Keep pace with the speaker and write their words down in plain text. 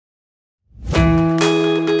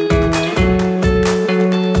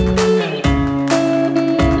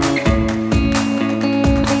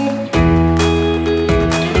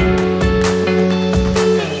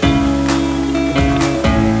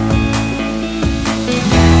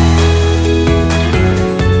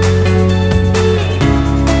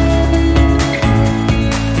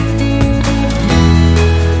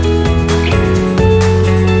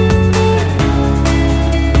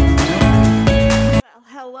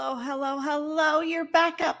Hello, your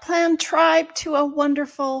backup plan tribe to a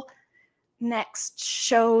wonderful next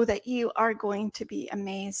show that you are going to be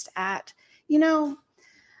amazed at. You know,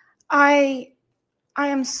 I I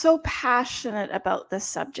am so passionate about this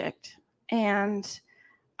subject, and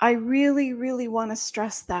I really want to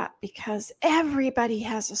stress that because everybody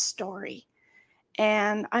has a story.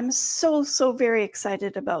 And I'm so very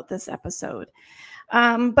excited about this episode.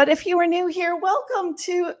 But if you are new here, welcome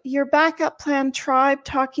to your Backup Plan Tribe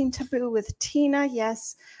Talking Taboo with Tina.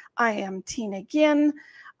 Yes, I am Tina Ginn.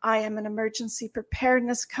 I am an emergency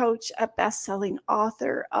preparedness coach, a best-selling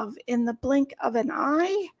author of In the Blink of an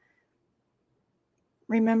Eye.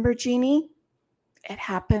 Remember, Jeannie? It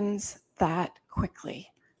happens that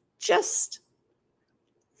quickly. Just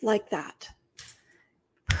like that.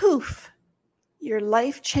 Poof. Your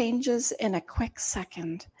life changes in a quick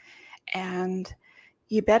second. And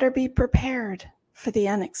you better be prepared for the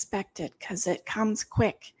unexpected because it comes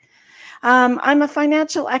quick. I'm a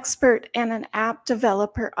financial expert and an app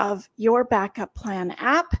developer of Your Backup Plan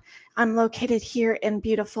app. I'm located here in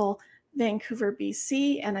beautiful Vancouver,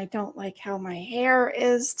 BC, and I don't like how my hair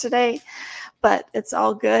is today, but it's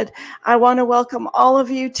all good. I want to welcome all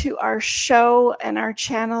of you to our show and our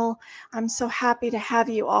channel. I'm so happy to have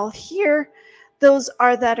you all here. Those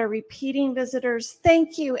that are repeating visitors,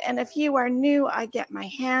 thank you. And if you are new, I get my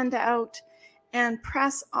hand out and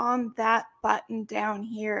press on that button down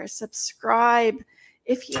here. Subscribe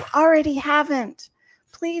if you already haven't.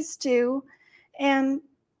 Please do. And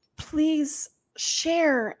please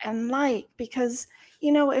share and like, because,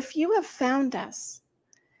 if you have found us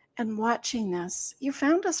and watching this, you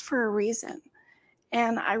found us for a reason.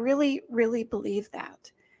 And I really believe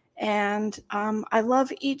that. And I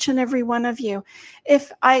love each and every one of you.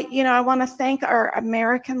 I want to thank our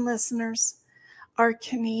American listeners, our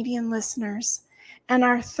Canadian listeners, and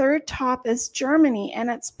our third top is Germany, and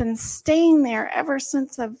it's been staying there ever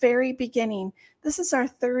since the very beginning. This is our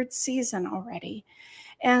third season already.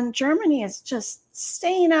 And Germany is just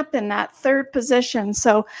staying up in that third position.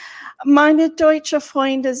 So, meine deutsche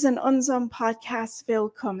Freunde sind in unserem Podcast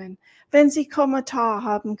willkommen. Wenn Sie Kommentar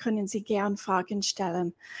haben, können Sie gern Fragen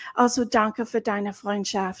stellen. Also danke für deine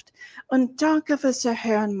Freundschaft und danke fürs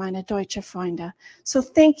Zuhören, meine deutsche Freunde. So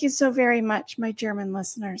thank you so very much, my German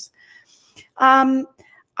listeners. I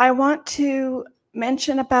want to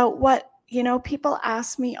mention about what, people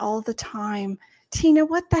ask me all the time, Tina,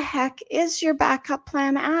 what the heck is your backup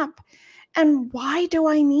plan app? And why do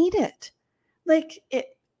I need it?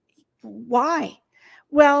 Why?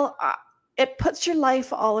 Well, it puts your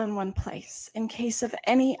life all in one place in case of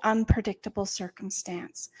any unpredictable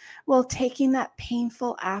circumstance, while taking that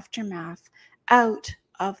painful aftermath out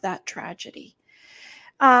of that tragedy.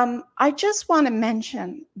 I just want to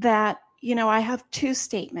mention that, I have two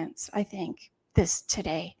statements, I think,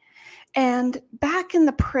 today. And back in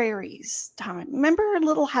the prairies time, remember a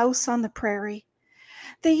little house on the prairie?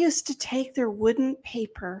 They used to take their wooden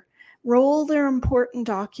paper, roll their important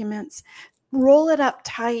documents, roll it up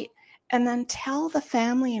tight, and then tell the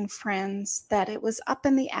family and friends that it was up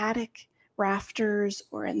in the attic rafters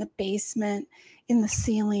or in the basement, in the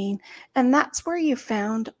ceiling, and that's where you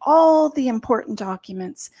found all the important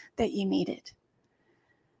documents that you needed.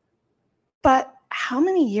 But how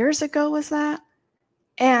many years ago was that?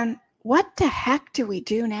 And what the heck do we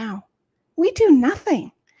do now? We do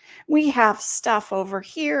nothing. We have stuff over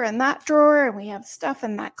here in that drawer, and we have stuff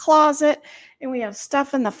in that closet, and we have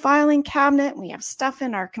stuff in the filing cabinet, and we have stuff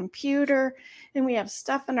in our computer, and we have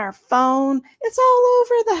stuff in our phone. It's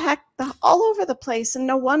all over the place. And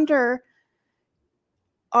no wonder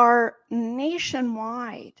our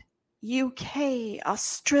nationwide, UK,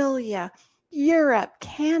 Australia, Europe,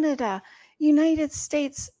 Canada, United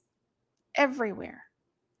States, everywhere,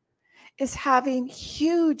 is having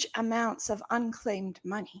huge amounts of unclaimed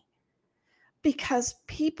money because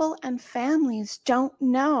people and families don't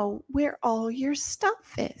know where all your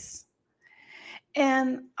stuff is.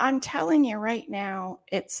 And I'm telling you right now,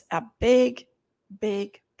 it's a big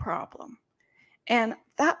problem. And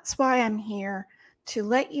that's why I'm here to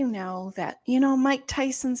let you know that, Mike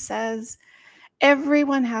Tyson says,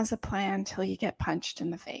 everyone has a plan till you get punched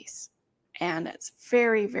in the face. And it's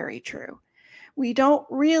very true. We don't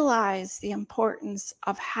realize the importance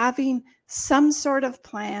of having some sort of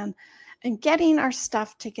plan and getting our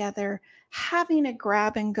stuff together, having a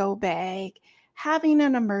grab-and-go bag, having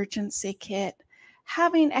an emergency kit,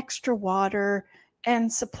 having extra water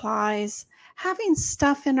and supplies, having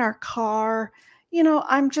stuff in our car.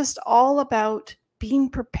 I'm just all about being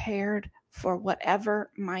prepared for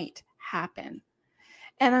whatever might happen.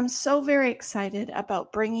 And I'm so very excited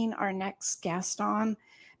about bringing our next guest on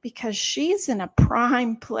because she's in a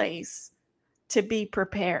prime place to be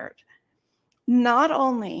prepared. Not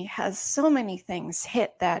only has so many things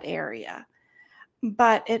hit that area,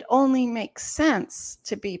 but it only makes sense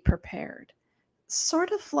to be prepared.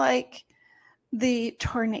 Sort of like the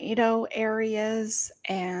tornado areas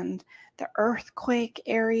and the earthquake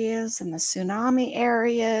areas and the tsunami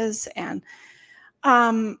areas and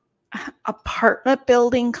apartment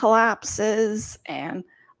building collapses and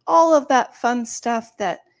all of that fun stuff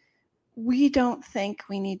that we don't think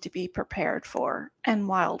we need to be prepared for, and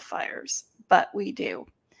wildfires, but we do.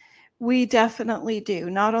 We definitely do.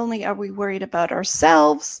 Not only are we worried about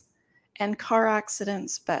ourselves and car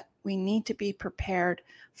accidents, but we need to be prepared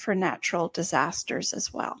for natural disasters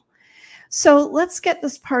as well. So let's get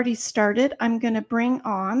this party started. I'm going to bring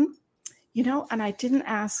on, and I didn't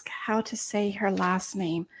ask how to say her last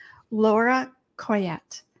name, Laura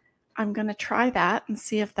Coyette. I'm going to try that and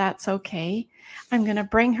see if that's okay. I'm going to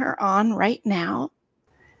bring her on right now.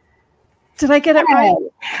 Did I get it right?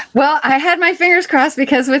 Well, I had my fingers crossed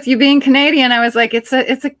because with you being Canadian, I was like, it's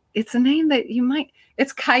a name that you might.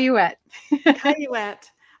 It's Caillouette. Caillouette.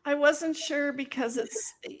 I wasn't sure because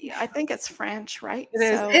I think it's French, right?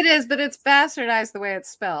 It is, but it's bastardized the way it's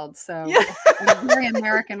spelled. So it's a very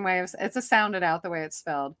American way of. It's a sounded out the way it's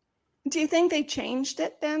spelled. Do you think they changed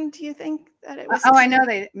it then? Do you think that it was? I know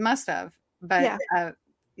they must have, but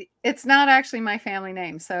it's not actually my family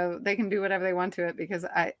name, so they can do whatever they want to it because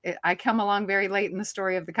I come along very late in the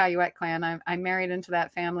story of the Caillouette clan. I married into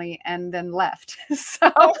that family and then left,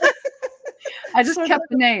 so I just kept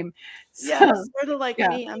the name. So, sort of like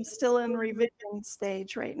me. I'm still in revision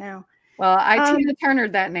stage right now. Well, I Tina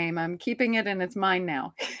Turnered that name. I'm keeping it, and it's mine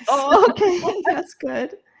now. Oh, okay, that's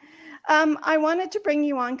good. I wanted to bring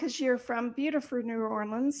you on because you're from beautiful New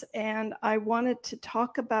Orleans, and I wanted to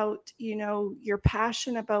talk about, your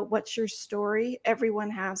passion about what's your story. Everyone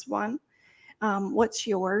has one. What's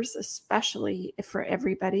yours, especially for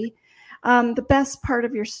everybody. The best part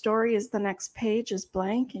of your story is the next page is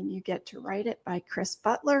blank, and you get to write it by Chris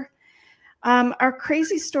Butler. Our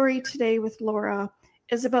crazy story today with Laura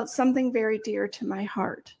is about something very dear to my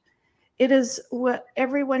heart. It is what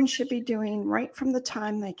everyone should be doing right from the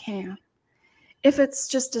time they can. If it's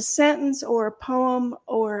just a sentence or a poem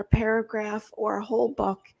or a paragraph or a whole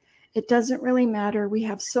book, it doesn't really matter. We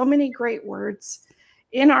have so many great words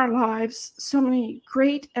in our lives, so many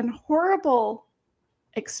great and horrible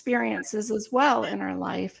experiences as well in our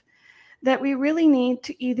life, that we really need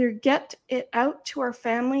to either get it out to our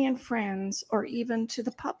family and friends or even to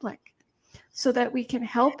the public so that we can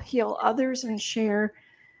help heal others and share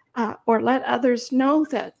or let others know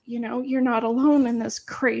that, you're not alone in this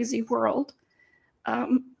crazy world.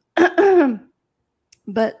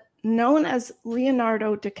 But known as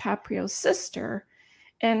Leonardo DiCaprio's sister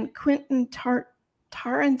and Quentin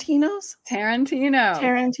Tarantino's?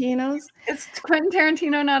 Tarantino's. Is Quentin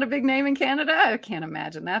Tarantino not a big name in Canada? I can't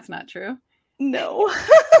imagine. That's not true. No.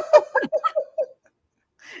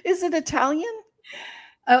 Is it Italian?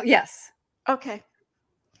 Oh, yes. Okay.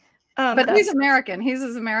 But he's American. He's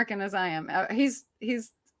as American as I am. He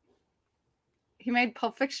made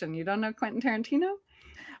Pulp Fiction. You don't know Quentin Tarantino?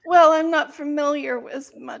 Well, I'm not familiar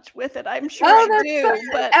as much with it. I'm sure I do.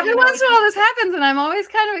 But every once in a while this happens, and I'm always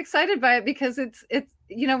kind of excited by it because it's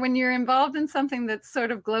when you're involved in something that's sort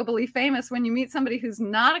of globally famous, when you meet somebody who's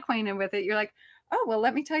not acquainted with it, you're like, oh, well,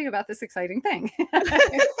 let me tell you about this exciting thing.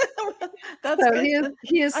 That's good.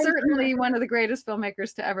 He is certainly one of the greatest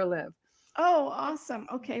filmmakers to ever live. Oh, awesome.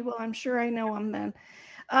 Okay, well, I'm sure I know him then.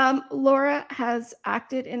 Laura has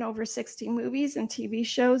acted in over 60 movies and TV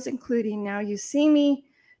shows, including Now You See Me,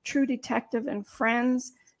 True Detective, and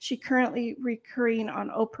Friends. She currently recurring on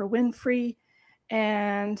Oprah Winfrey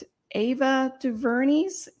and Ava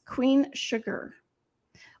DuVernay's Queen Sugar.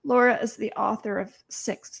 Laura is the author of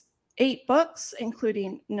 8 books,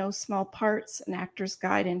 including No Small Parts, An Actor's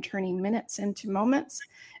Guide in Turning Minutes into Moments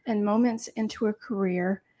and Moments into a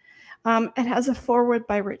Career. It has a foreword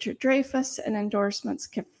by Richard Dreyfuss and endorsements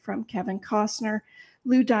from Kevin Costner,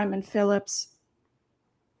 Lou Diamond Phillips,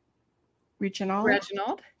 Reggie.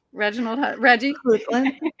 Reggie.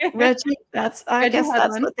 I guess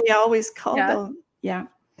that's what they always call them. Yeah.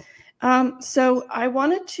 So I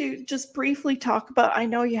wanted to just briefly talk about, I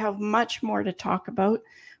know you have much more to talk about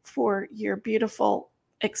for your beautiful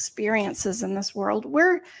experiences in this world.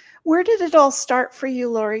 Where did it all start for you,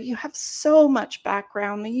 Laura? You have so much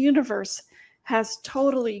background. The universe has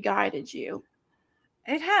totally guided you.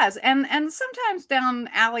 It has. And sometimes down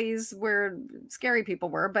alleys where scary people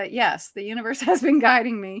were, but yes, the universe has been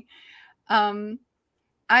guiding me.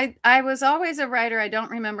 I was always a writer. I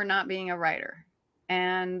don't remember not being a writer.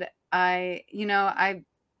 And I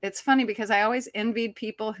it's funny because I always envied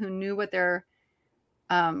people who knew what their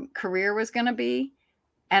career was going to be.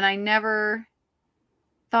 And I never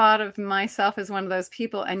thought of myself as one of those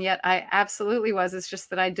people. And yet I absolutely was. It's just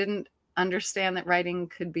that I didn't understand that writing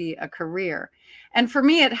could be a career. And for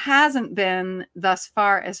me, it hasn't been thus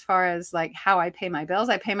far as like how I pay my bills.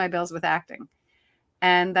 I pay my bills with acting.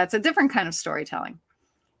 And that's a different kind of storytelling.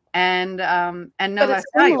 And no less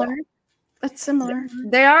valuable. It's similar.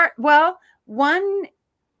 They are, well, one,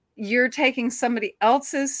 you're taking somebody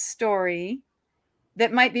else's story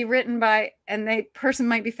that might be written by, and the person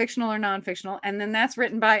might be fictional or non-fictional, and then that's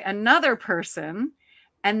written by another person,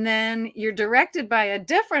 and then you're directed by a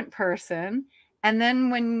different person, and then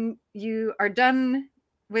when you are done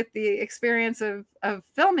with the experience of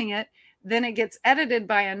filming it, then it gets edited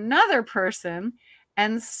by another person.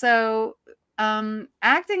 And so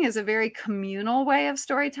acting is a very communal way of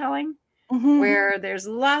storytelling, where there's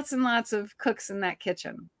lots and lots of cooks in that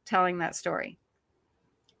kitchen telling that story.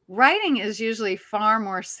 Writing is usually far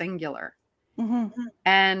more singular.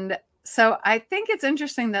 And so I think it's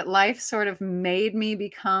interesting that life sort of made me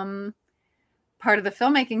become part of the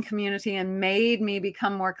filmmaking community and made me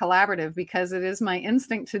become more collaborative, because it is my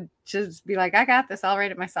instinct to just be like, I got this, I'll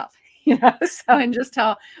write it myself, you know, so, and just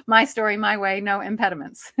tell my story my way, no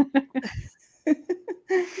impediments.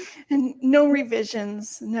 And no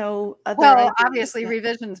revisions, no other. Well, obviously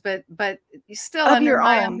revisions, but still of under your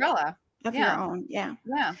my own umbrella. Of your own, yeah.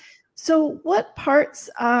 Yeah. So what parts,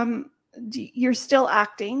 you're still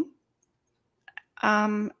acting,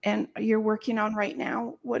 and you're working on right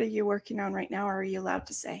now? What are you working on right now? Or are you allowed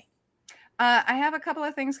to say? I have a couple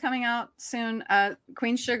of things coming out soon.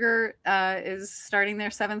 Queen Sugar is starting their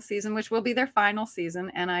 7th season, which will be their final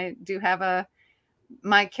season. And I do have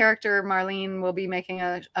my character, Marlene, will be making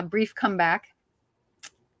a brief comeback.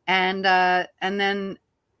 And then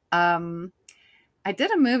I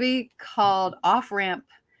did a movie called Off Ramp,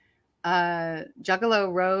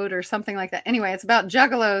 Juggalo Road or something like that. Anyway, it's about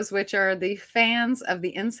juggalos, which are the fans of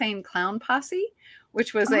the Insane Clown Posse,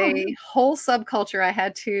 which was a whole subculture I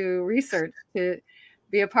had to research to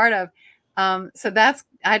be a part of. So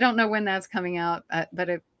I don't know when that's coming out, but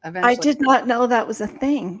it eventually. I did not know that was a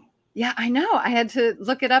thing. Yeah, I know. I had to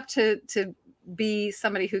look it up to be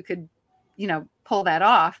somebody who could, pull that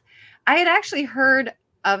off. I had actually heard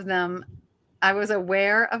of them. I was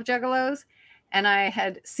aware of juggalos, and I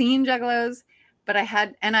had seen juggalos, but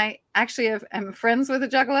I actually am friends with a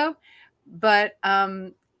juggalo, but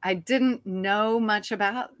I didn't know much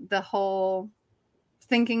about the whole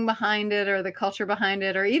thinking behind it or the culture behind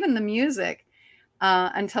it or even the music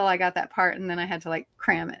until I got that part, and then I had to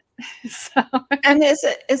cram it. So. And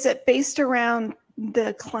is it based around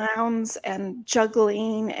the clowns and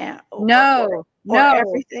juggling No,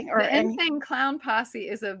 everything? Or the Insane Clown Posse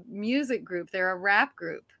is a music group. They're a rap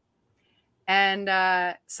group. And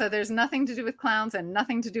so there's nothing to do with clowns and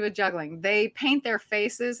nothing to do with juggling. They paint their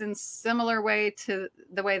faces in similar way to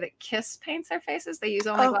the way that Kiss paints their faces. They use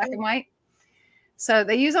only black and white. So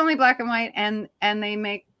they use only black and white, and they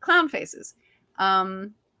make clown faces.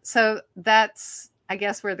 So that's, I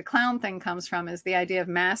guess, where the clown thing comes from, is the idea of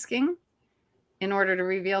masking in order to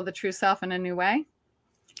reveal the true self in a new way.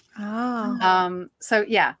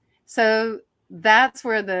 So that's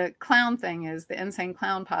where the clown thing is. The Insane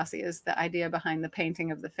Clown Posse is the idea behind the painting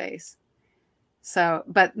of the face. So,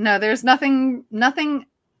 but no, there's nothing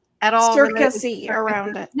at all circusy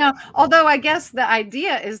around it. No, although I guess the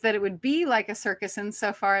idea is that it would be like a circus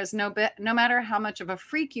insofar as no matter how much of a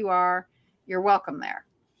freak you are, you're welcome there.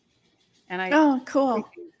 And cool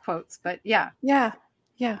quotes, but yeah.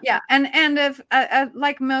 And if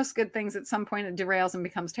like most good things, at some point it derails and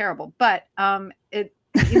becomes terrible. But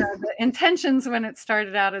the intentions when it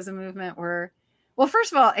started out as a movement were, well,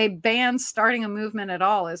 first of all, a band starting a movement at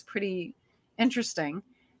all is pretty interesting.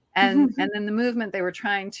 And then the movement they were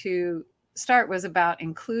trying to start was about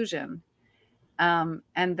inclusion, and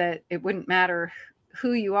that it wouldn't matter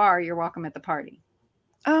who you are, you're welcome at the party.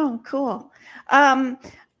 Oh, cool.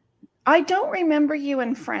 I don't remember you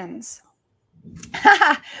in Friends.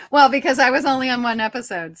 Well, because I was only on one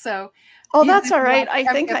episode. So. Oh, that's all right. I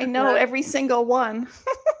think I know every single one.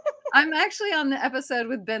 I'm actually on the episode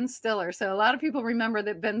with Ben Stiller. So a lot of people remember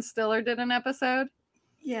that Ben Stiller did an episode.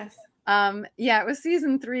 Yes. It was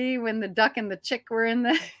season 3 when the duck and the chick were in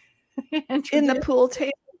the in the pool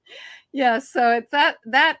table. Yeah, so it's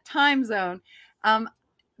that time zone.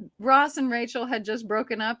 Ross and Rachel had just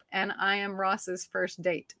broken up, and I am Ross's first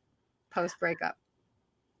date post breakup.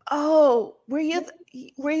 Oh, were you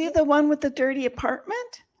the one with the dirty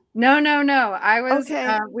apartment? No. I was.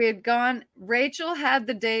 Okay. We had gone. Rachel had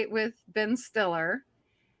the date with Ben Stiller,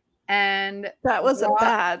 and That was a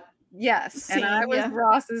bad yes, and I scene. was Yeah.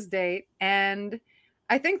 Ross's date. And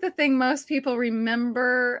I think the thing most people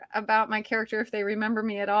remember about my character, if they remember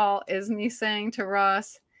me at all, is me saying to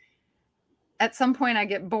Ross, at some point I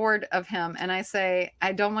get bored of him and I say,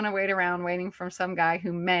 I don't want to wait around waiting for some guy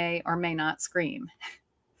who may or may not scream.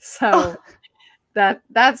 So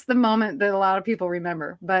that's the moment that a lot of people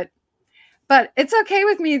remember. But it's okay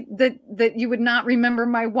with me that you would not remember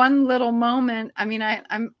my one little moment. I mean,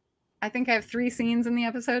 I think I have 3 scenes in the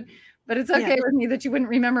episode, but it's okay with me that you wouldn't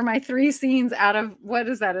remember my 3 scenes out of, what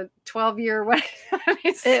is that, a 12-year what?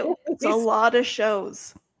 It's a lot of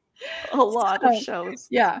shows. A lot of shows.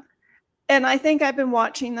 Yeah. And I think I've been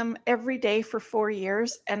watching them every day for 4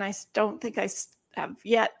 years, and I don't think I have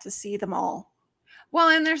yet to see them all. Well,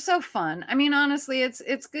 and they're so fun. I mean, honestly,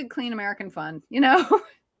 it's good, clean American fun, you know?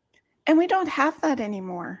 And we don't have that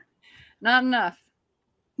anymore. Not enough.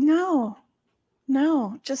 No,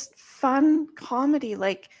 just fun comedy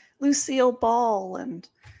like Lucille Ball and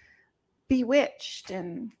Bewitched,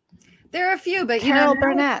 and there are a few, but Carol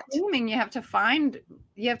Burnett. Streaming, you have to find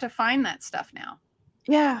that stuff now.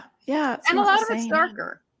 Yeah. And a lot of it's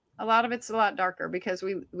darker. A lot of it's a lot darker because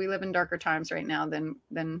we live in darker times right now than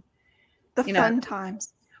the fun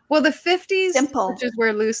times. Well, the 50s, Simple. which is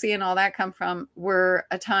where Lucy and all that come from, were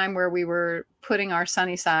a time where we were putting our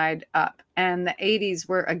sunny side up. And the 80s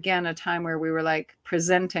were, again, a time where we were like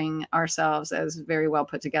presenting ourselves as very well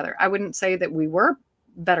put together. I wouldn't say that we were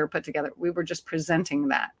better put together. We were just presenting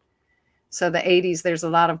that. So the 80s, there's a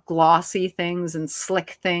lot of glossy things and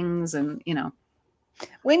slick things and, you know.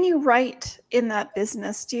 When you write in that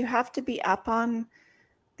business, do you have to be up on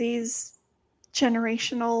these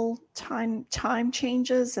generational time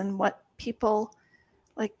changes and what people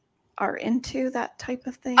like are into, that type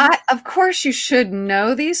of thing? Of course you should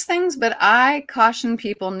know these things, but I caution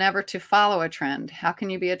people never to follow a trend. How can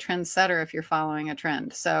you be a trendsetter if you're following a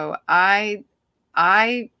trend? So I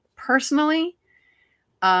personally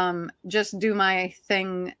just do my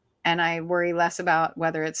thing, and I worry less about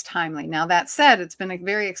whether it's timely. Now, that said, it's been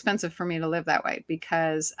very expensive for me to live that way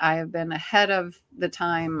because I have been ahead of the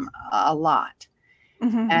time a lot.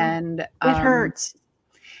 Mm-hmm. And it hurts.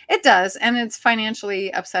 It does. And it's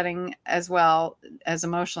financially upsetting as well as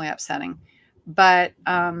emotionally upsetting. But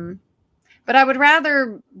I would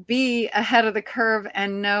rather be ahead of the curve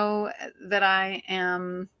and know that I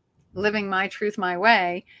am living my truth my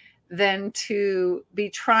way than to be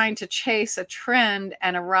trying to chase a trend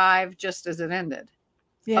and arrive just as it ended.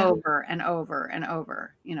 Yeah. Over and over and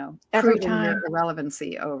over, you know, every time your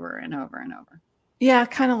irrelevancy over and over and over. Yeah,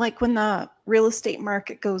 kind of like when the real estate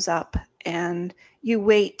market goes up and you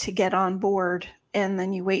wait to get on board and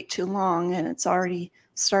then you wait too long and it's already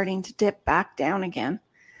starting to dip back down again.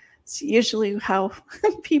 It's usually how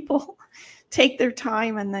people take their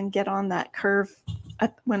time and then get on that curve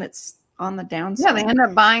when it's on the downside. Yeah, they end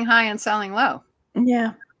up buying high and selling low.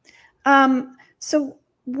 Yeah. So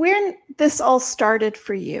when this all started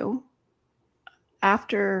for you,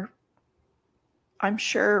 after, I'm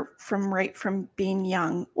sure from being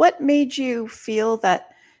young, what made you feel that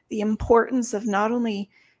the importance of not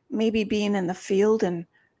only maybe being in the field and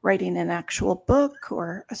writing an actual book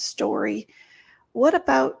or a story, what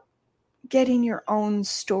about getting your own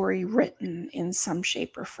story written in some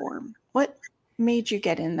shape or form? What made you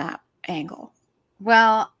get in that angle?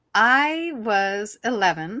 Well, I was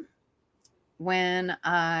 11 when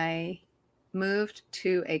I moved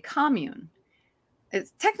to a commune. It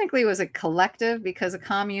technically was a collective because a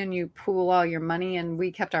commune, you pool all your money, and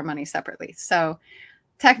we kept our money separately. So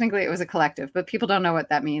technically it was a collective, but people don't know what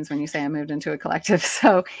that means when you say I moved into a collective.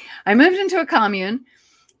 So I moved into a commune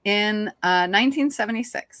in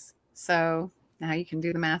 1976. So now you can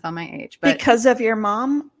do the math on my age. But because of your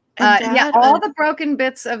mom and dad? Yeah, all the broken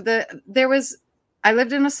bits of I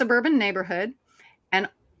lived in a suburban neighborhood, and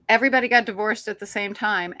everybody got divorced at the same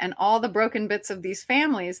time, and all the broken bits of these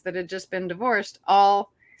families that had just been divorced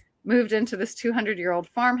all moved into this 200-year-old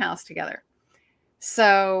farmhouse together.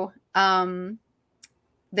 So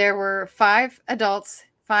there were 5 adults,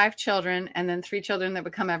 5 children, and then 3 children that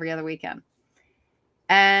would come every other weekend.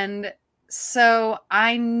 And so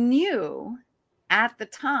I knew at the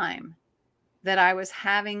time that I was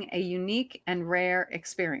having a unique and rare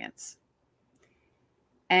experience,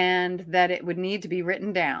 and that it would need to be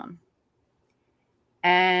written down,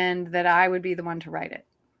 and that I would be the one to write it.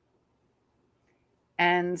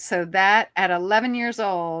 And so that at 11 years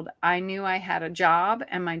old, I knew I had a job,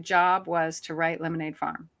 and my job was to write Lemonade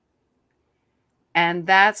Farm. And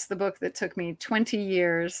that's the book that took me 20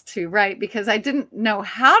 years to write because I didn't know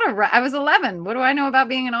how to write. I was 11. What do I know about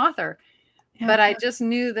being an author? But I just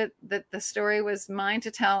knew that the story was mine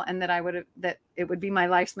to tell, and that it would be my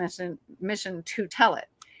life's mission to tell it.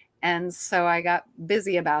 And so I got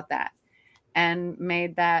busy about that and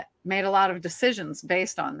made a lot of decisions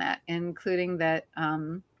based on that, including that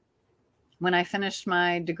when I finished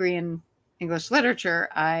my degree in English literature,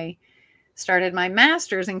 I started my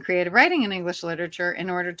master's in creative writing in English literature in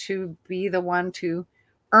order to be the one to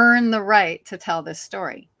earn the right to tell this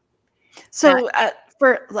story. So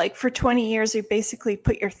for 20 years, you basically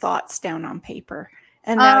put your thoughts down on paper,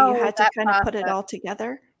 and now you had to kind of put it all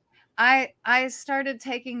together. I started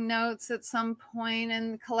taking notes at some point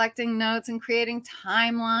and collecting notes and creating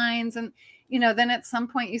timelines. And, then at some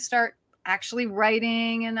point you start actually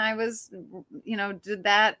writing. And I was, did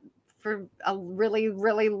that for a really,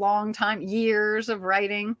 really long time, years of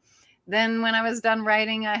writing. Then when I was done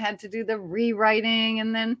writing, I had to do the rewriting.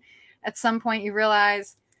 And then at some point you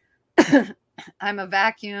realize I'm a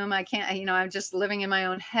vacuum. I can't, I'm just living in my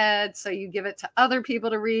own head. So you give it to other people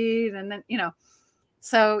to read. And then,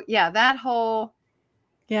 so that whole,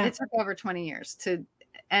 it took over 20 years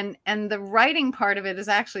and the writing part of it is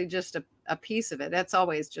actually just a piece of it. That's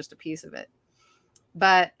always just a piece of it.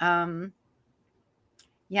 But,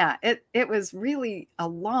 it was really a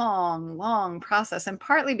long, long process, and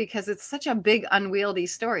partly because it's such a big, unwieldy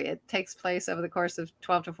story. It takes place over the course of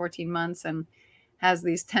 12 to 14 months and has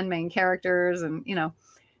these 10 main characters, and,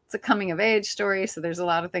 it's a coming of age story. So there's a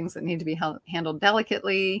lot of things that need to be handled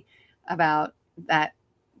delicately about that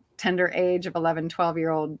tender age of 11,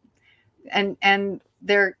 12-year-old. And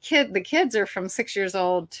the kids are from 6 years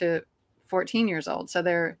old to 14 years old. So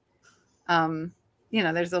they're,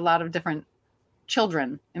 there's a lot of different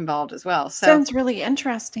children involved as well. So sounds really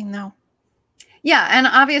interesting though. Yeah. And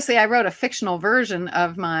obviously I wrote a fictional version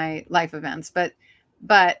of my life events, but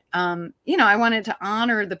I wanted to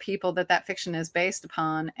honor the people that fiction is based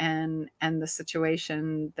upon and the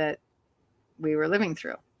situation that we were living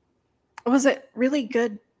through. Was it really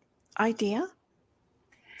good idea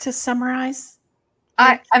to summarize?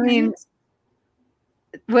 It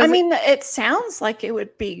sounds like it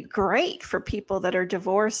would be great for people that are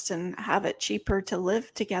divorced and have it cheaper to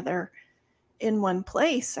live together in one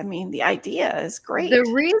place. I mean, the idea is great. The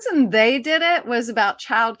reason they did it was about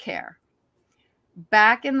childcare.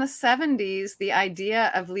 Back in the 70s, the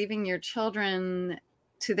idea of leaving your children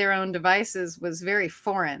to their own devices was very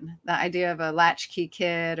foreign. The idea of a latchkey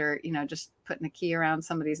kid or, just putting a key around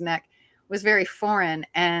somebody's neck was very foreign.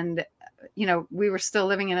 And, we were still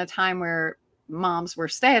living in a time where moms were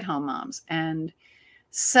stay-at-home moms. And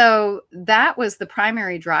so that was the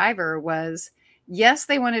primary driver was, yes,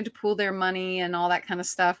 they wanted to pool their money and all that kind of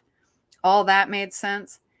stuff. All that made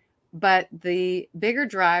sense. But the bigger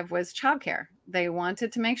drive was childcare. They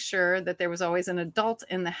wanted to make sure that there was always an adult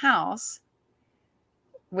in the house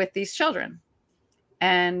with these children.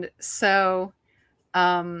 And so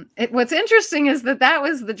what's interesting is that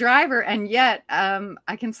was the driver. And yet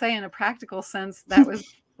I can say in a practical sense, that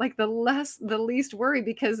was like the least worry,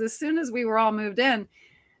 because as soon as we were all moved in,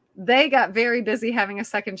 they got very busy having a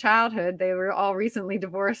second childhood. They were all recently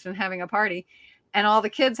divorced and having a party, and all the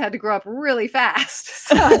kids had to grow up really fast.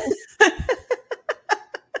 So.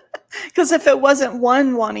 Because if it wasn't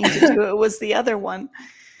one wanting to do it, it was the other one.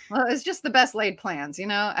 Well, it's just the best laid plans,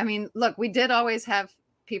 I mean, look, we did always have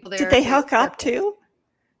people there. Did they hook up too?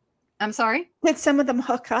 I'm sorry? Did some of them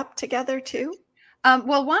hook up together too?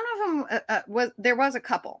 Well, one of them there was a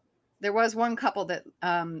couple. There was one couple that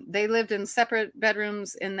they lived in separate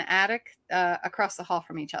bedrooms in the attic across the hall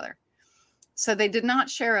from each other. So they did not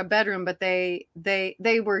share a bedroom, but they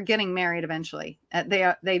were getting married eventually.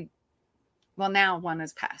 Well, now one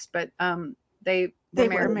has passed, but they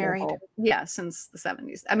were married. Yeah, since the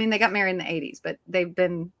 70s. I mean, they got married in the 80s, but they've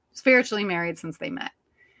been spiritually married since they met.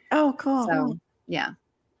 Oh, cool. So, yeah.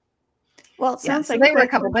 Well, it sounds like they were a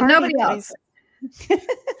couple, but nobody else.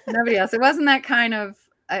 Nobody else. It wasn't that kind of.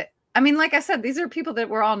 I mean, like I said, these are people that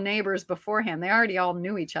were all neighbors beforehand. They already all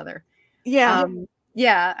knew each other. Yeah.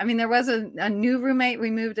 Yeah. I mean, there was a new roommate we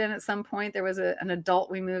moved in at some point. There was an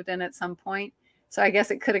adult we moved in at some point. So I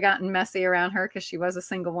guess it could have gotten messy around her because she was a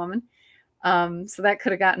single woman. So that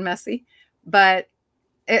could have gotten messy, but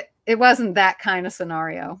it wasn't that kind of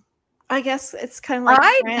scenario. I guess it's kind of like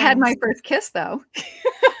I had my first kiss though.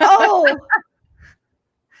 Oh,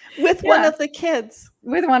 with one of the kids.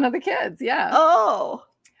 With one of the kids, yeah. Oh.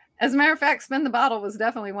 As a matter of fact, Spin the Bottle was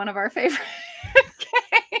definitely one of our favorite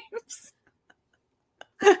games.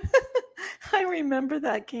 I remember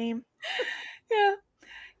that game.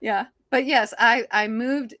 Yeah. But yes, I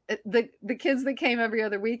moved the kids that came every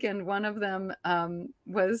other weekend. One of them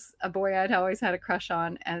was a boy I'd always had a crush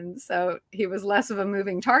on, and so he was less of a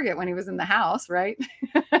moving target when he was in the house, right?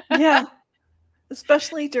 Yeah,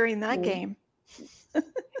 especially during that game.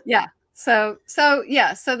 Yeah. So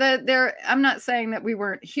yeah. So there. I'm not saying that we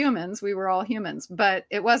weren't humans. We were all humans, but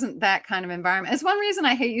it wasn't that kind of environment. It's one reason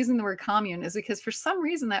I hate using the word commune is because for some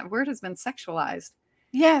reason that word has been sexualized.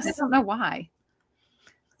 Yes. I don't know why.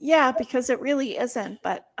 Yeah, because it really isn't.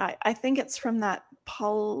 But I think it's from that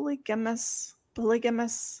polygamous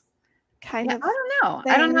kind of. I don't know.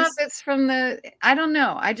 Things. I don't know if it's from I don't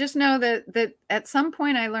know. I just know that at some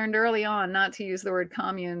point I learned early on not to use the word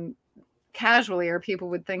commune casually, or people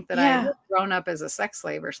would think that I had grown up as a sex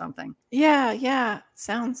slave or something. Yeah.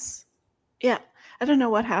 Sounds. Yeah. I don't know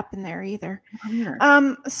what happened there either. Weird.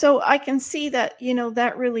 So I can see that,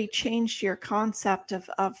 that really changed your concept of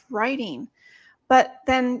writing. But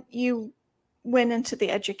then you went into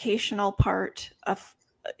the educational part of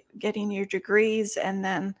getting your degrees, and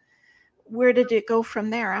then where did it go from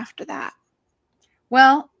there after that?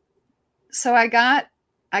 Well, so I got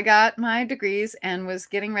my degrees and was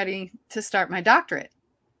getting ready to start my doctorate.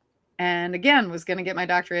 And again, was going to get my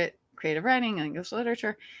doctorate creative writing and English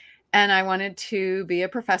literature. And I wanted to be a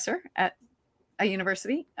professor at a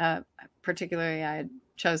university. Particularly, I had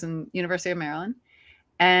chosen University of Maryland.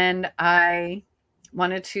 And I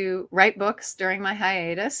wanted to write books during my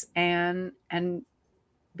hiatus and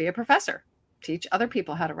be a professor, teach other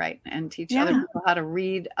people how to write and teach other people how to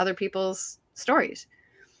read other people's stories.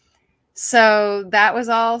 So that was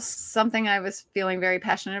all something I was feeling very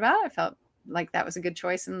passionate about. I felt like that was a good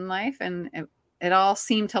choice in life, and it all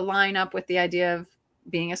seemed to line up with the idea of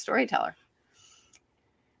being a storyteller.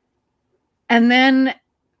 And then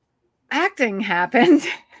acting happened,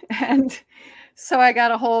 and so I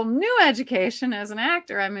got a whole new education as an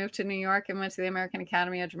actor. I moved to New York and went to the American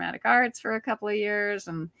Academy of Dramatic Arts for a couple of years,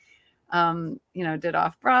 and did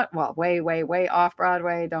way off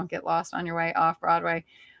Broadway. Don't get lost on your way off Broadway.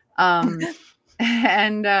 And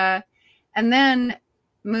then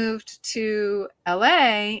moved to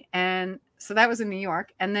LA, and so that was in New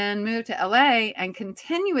York, and then moved to LA and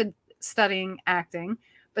continued studying acting,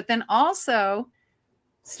 but then also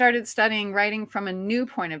started studying writing from a new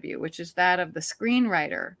point of view, which is that of the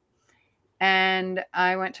screenwriter. And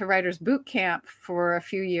I went to writers boot camp for a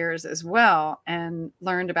few years as well and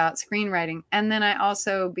learned about screenwriting. And then I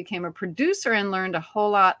also became a producer and learned a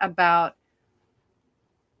whole lot about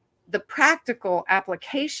the practical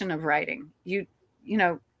application of writing. You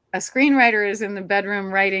know, a screenwriter is in the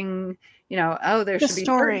bedroom writing, there should be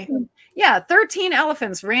story. 13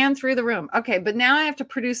 elephants ran through the room. Okay, but now I have to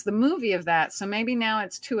produce the movie of that. So maybe now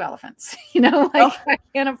it's 2 elephants, I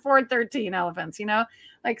can't afford 13 elephants,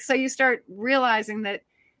 so you start realizing that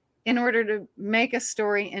in order to make a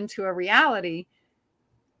story into a reality,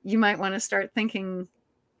 you might want to start thinking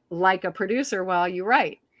like a producer while you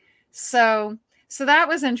write. So that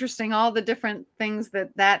was interesting, all the different things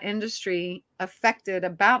that industry affected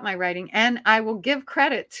about my writing. And I will give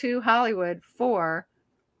credit to Hollywood for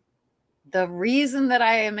the reason that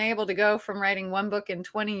I am able to go from writing 1 book in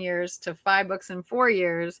 20 years to 5 books in 4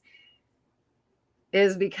 years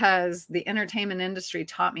is because the entertainment industry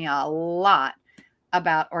taught me a lot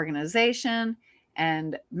about organization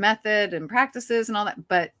and method and practices and all that.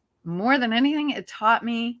 But more than anything, it taught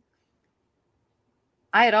me,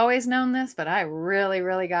 I had always known this, but I really,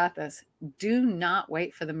 really got this. Do not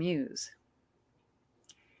wait for the muse.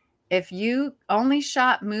 If you only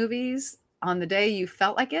shot movies on the day you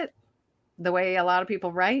felt like it, the way a lot of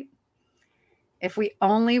people write, if we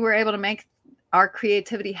only were able to make our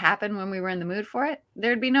creativity happen when we were in the mood for it,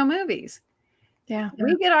 there'd be no movies. Yeah.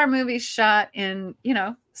 We get our movies shot in,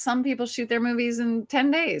 some people shoot their movies in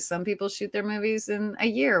 10 days. Some people shoot their movies in a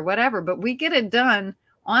year, whatever, but we get it done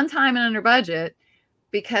on time and under budget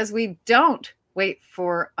because we don't wait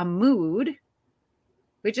for a mood.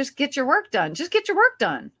 We just get your work done. Just get your work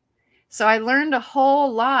done. So I learned a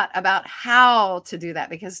whole lot about how to do that,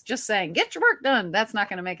 because just saying, get your work done, that's not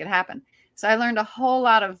going to make it happen. So I learned a whole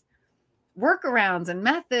lot of workarounds and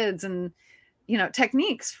methods and,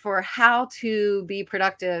 techniques for how to be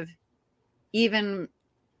productive, even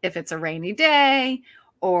if it's a rainy day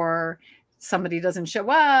or somebody doesn't show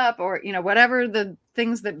up or, whatever the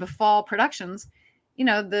things that befall productions,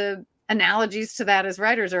 the analogies to that as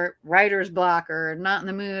writers are writer's block or not in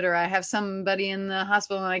the mood, or I have somebody in the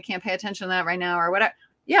hospital and I can't pay attention to that right now or whatever.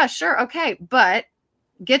 Yeah, sure. Okay. But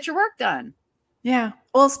get your work done. Yeah.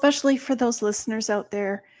 Well, especially for those listeners out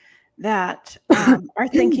there that are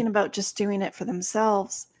thinking about just doing it for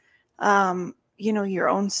themselves, your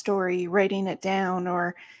own story, writing it down,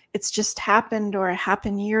 or it's just happened or it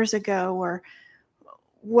happened years ago or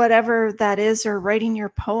whatever that is, or writing your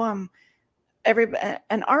poem.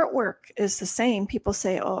 And artwork is the same. People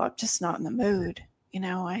say, oh, I'm just not in the mood.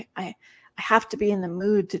 I have to be in the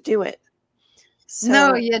mood to do it. So,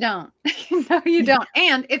 no, you don't. No, you don't.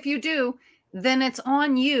 And if you do, then it's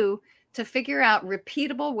on you to figure out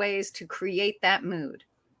repeatable ways to create that mood.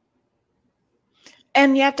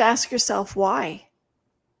 And you have to ask yourself, why?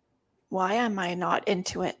 Why am I not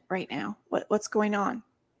into it right now? What's going on?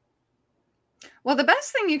 Well, the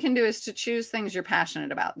best thing you can do is to choose things you're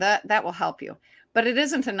passionate about. That will help you. But it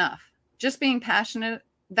isn't enough. Just being passionate,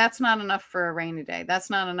 that's not enough for a rainy day. That's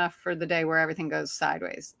not enough for the day where everything goes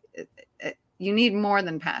sideways. You need more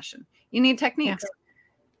than passion. You need techniques.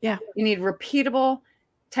 Yeah. You need repeatable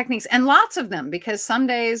techniques, and lots of them, because some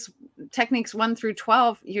days techniques 1 through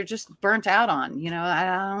 12, you're just burnt out on. I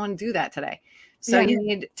don't want to do that today. So you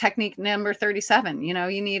need technique number 37. You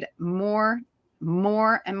need more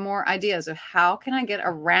and more ideas of how can I get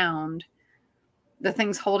around the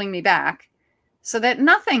things holding me back so that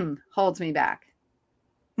nothing holds me back.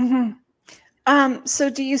 Mm-hmm. So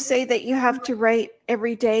do you say that you have to write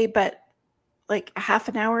every day, but like a half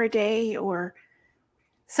an hour a day, or?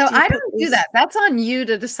 So I don't do that. That's on you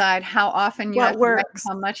to decide how often you have to write,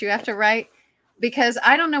 how much you have to write, because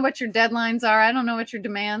I don't know what your deadlines are. I don't know what your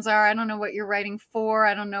demands are. I don't know what you're writing for.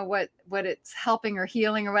 I don't know what it's helping or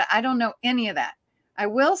healing or what. I don't know any of that. I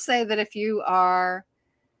will say that if you are,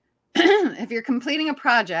 if you're completing a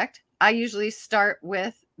project, I usually start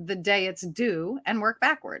with the day it's due and work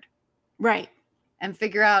backward. Right. And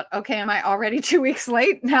figure out, okay, am I already 2 weeks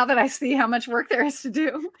late now that I see how much work there is to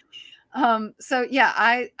do? So yeah,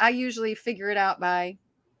 I usually figure it out by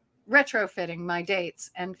retrofitting my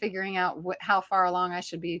dates and figuring out how far along I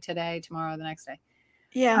should be today, tomorrow, the next day.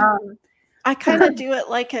 Yeah. I kind of do it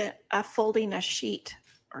like a folding a sheet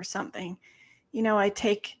or something. I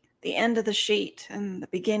take the end of the sheet and the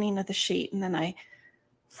beginning of the sheet, and then I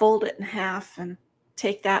fold it in half and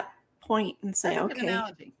take that point and say, that's okay. A good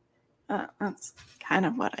analogy. That's kind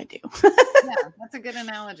of what I do. Yeah, that's a good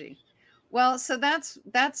analogy. Well, so that's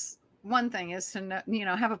one thing, is to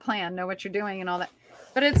know, have a plan, know what you're doing and all that.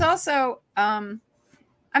 But it's also,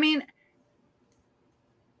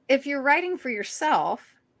 if you're writing for yourself,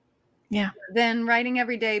 then writing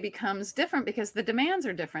every day becomes different because the demands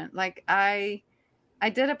are different. Like I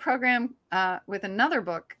did a program with another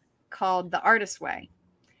book called The Artist's Way.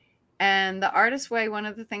 And The Artist's Way, one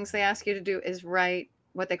of the things they ask you to do is write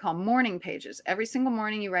what they call morning pages. Every single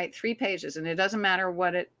morning you write 3 pages, and it doesn't matter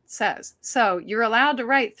what it says. So you're allowed to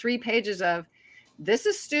write 3 pages of, this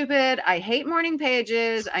is stupid, I hate morning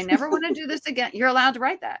pages, I never want to do this again. You're allowed to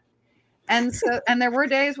write that. And so, and there were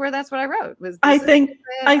days where that's what I wrote. I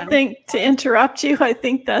think to interrupt you, I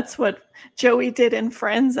think that's what Joey did in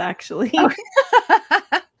Friends, actually.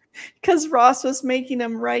 Because Ross was making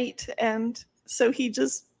him write, and so he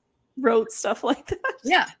just wrote stuff like that.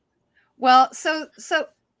 Yeah. Well, so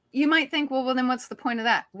you might think, well, then what's the point of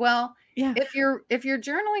that? Well, if you're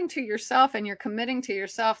journaling to yourself and you're committing to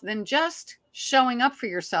yourself, then just showing up for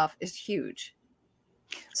yourself is huge.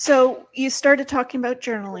 So you started talking about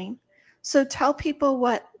journaling. So tell people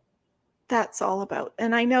what that's all about.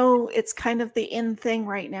 And I know it's kind of the in thing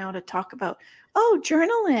right now to talk about, oh,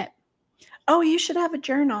 journal it. Oh, you should have a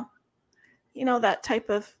journal. That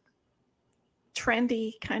type of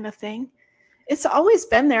trendy kind of thing. It's always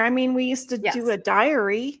been there. I mean, we used to do a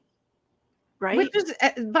diary, right? Which is,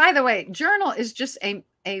 by the way, journal is just a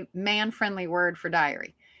man-friendly word for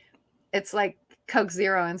diary. It's like Coke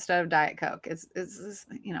Zero instead of Diet Coke. It's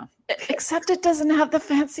Except it doesn't have the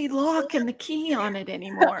fancy lock and the key on it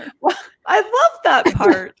anymore. I love that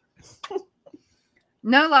part.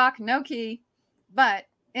 No lock, no key. But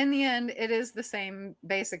in the end, it is the same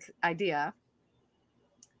basic idea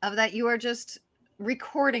of that you are just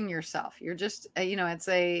recording yourself. You're just, it's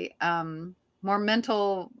a more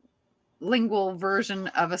mental, lingual version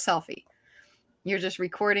of a selfie. You're just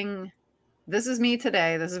recording, this is me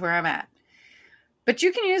today, this is where I'm at. But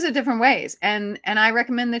you can use it different ways. And I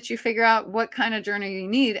recommend that you figure out what kind of journal you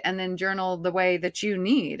need and then journal the way that you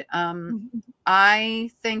need.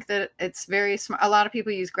 I think that it's very smart. A lot of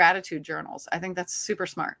people use gratitude journals. I think that's super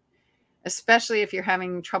smart, especially if you're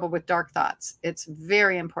having trouble with dark thoughts. It's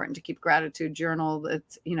very important to keep gratitude journal.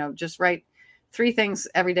 It's, just write 3 things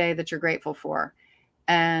every day that you're grateful for,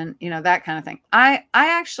 and, that kind of thing. I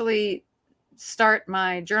actually start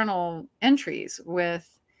my journal entries with,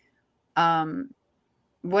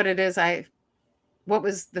 what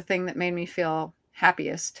was the thing that made me feel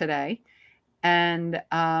happiest today. And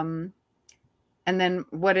then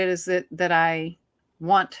what it is that I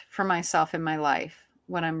want for myself in my life.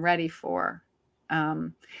 what I'm ready for.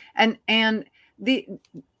 And the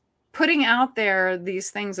putting out there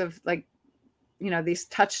these things of like, these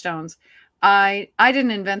touchstones. I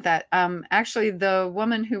didn't invent that. Actually, the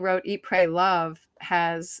woman who wrote Eat, Pray, Love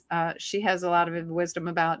she has a lot of wisdom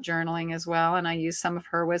about journaling as well. And I use some of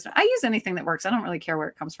her wisdom. I use anything that works. I don't really care where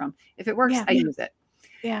it comes from. If it works, I use it.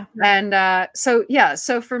 Yeah. And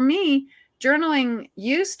so for me, journaling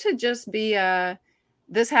used to just be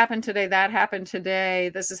this happened today, that happened today.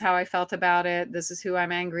 This is how I felt about it. This is who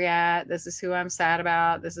I'm angry at. This is who I'm sad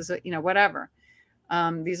about. This is, whatever.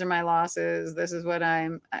 These are my losses. This is what I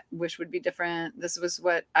wish would be different. This was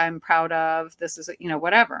what I'm proud of. This is,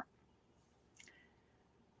 whatever.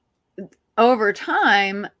 Over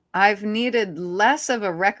time, I've needed less of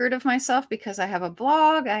a record of myself because I have a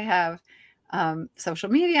blog. I have social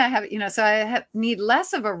media. I have, so I need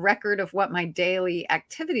less of a record of what my daily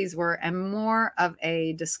activities were and more of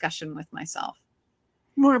a discussion with myself.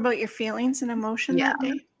 More about your feelings and emotion that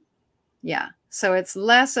day. Yeah. So it's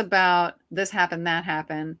less about this happened, that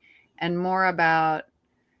happened, and more about,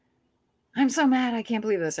 I'm so mad, I can't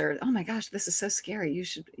believe this, or, oh my gosh, this is so scary. You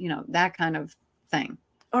should, that kind of thing.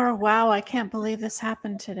 Or, wow, I can't believe this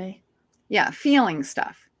happened today. Yeah. Feeling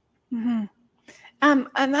stuff. Mm-hmm.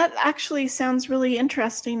 And that actually sounds really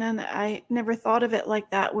interesting. And I never thought of it like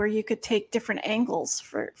that, where you could take different angles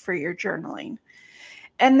for your journaling.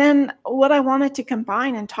 And then what I wanted to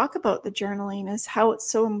combine and talk about the journaling is how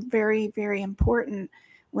it's so very, very important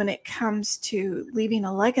when it comes to leaving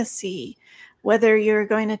a legacy, whether you're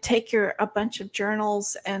going to take a bunch of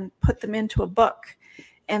journals and put them into a book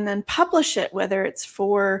and then publish it, whether it's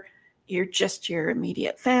for your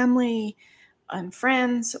immediate family and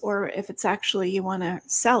friends, or if it's actually you want to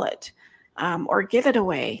sell it or give it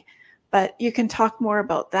away. But you can talk more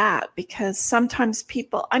about that, because sometimes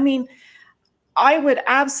people, I would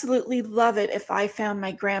absolutely love it if I found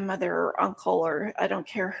my grandmother or uncle, or I don't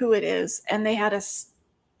care who it is, and they had a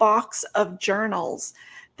box of journals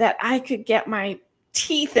that I could get my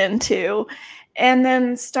teeth into and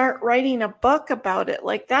then start writing a book about it.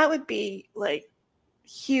 Like, that would be like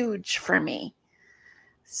huge for me.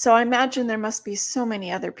 So I imagine there must be so many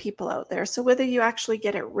other people out there. So whether you actually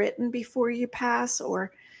get it written before you pass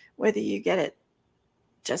or whether you get it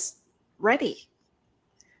just ready,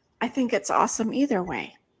 I think it's awesome either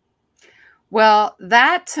way. Well,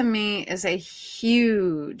 that to me is a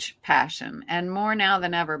huge passion, and more now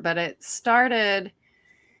than ever. But it started,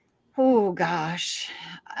 oh gosh,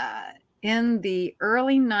 in the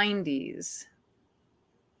early 90s,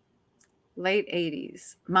 late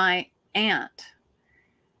 80s. My aunt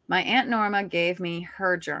Norma gave me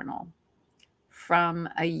her journal from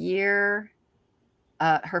her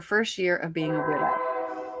first year of being a widow.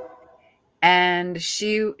 And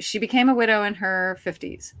she became a widow in her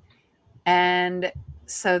 50s. And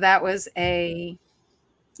so that was that's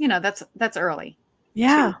early.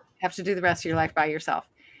 Yeah. You have to do the rest of your life by yourself.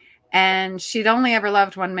 And she'd only ever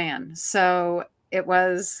loved one man. So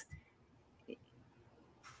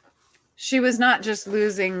she was not just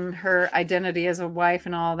losing her identity as a wife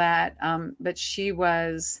and all that, but she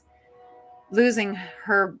was losing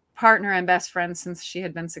her partner and best friend since she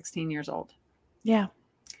had been 16 years old. Yeah.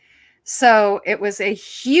 So it was a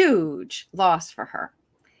huge loss for her.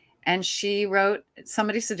 And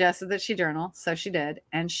somebody suggested that she journal. So she did.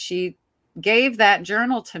 And she gave that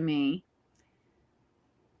journal to me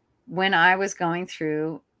when I was going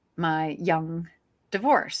through my young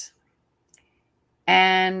divorce.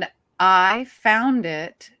 And I found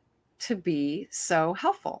it to be so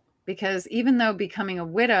helpful, because even though becoming a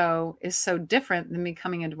widow is so different than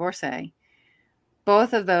becoming a divorcee,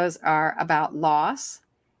 both of those are about loss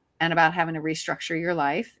and about having to restructure your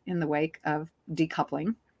life in the wake of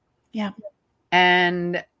decoupling. Yeah.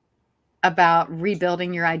 And about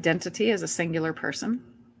rebuilding your identity as a singular person.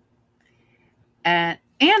 And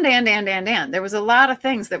there was a lot of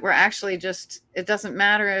things that were actually just, it doesn't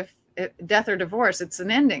matter if death or divorce, it's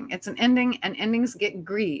an ending. It's an ending, and endings get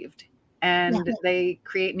grieved, and they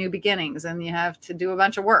create new beginnings, and you have to do a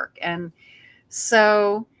bunch of work. And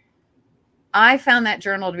so I found that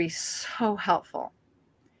journal to be so helpful.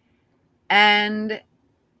 And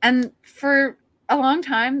for a long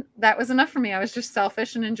time, that was enough for me. I was just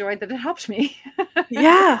selfish and enjoyed that it helped me.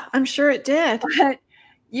 Yeah, I'm sure it did. But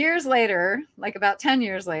years later, like about 10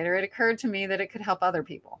 years later, it occurred to me that it could help other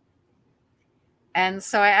people. And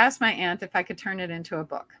so I asked my aunt if I could turn it into a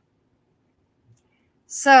book.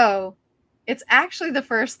 So it's actually the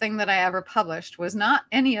first thing that I ever published was not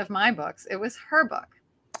any of my books. It was her book.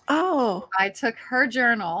 Oh. I took her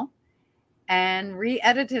journal and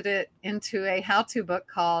re-edited it into a how-to book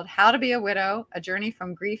called How to Be a Widow, A Journey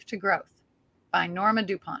from Grief to Growth. by Norma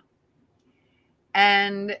DuPont.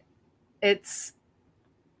 And it's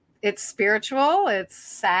spiritual, it's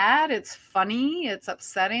sad, it's funny, it's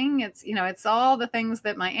upsetting, it's, you know, it's all the things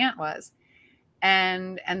that my aunt was,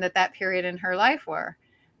 and that period in her life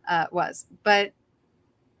was. But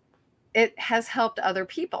it has helped other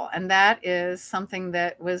people, and that is something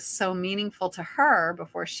that was so meaningful to her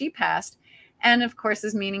before she passed, and of course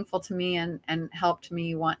is meaningful to me, and helped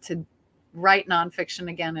me want to write nonfiction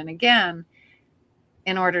again and again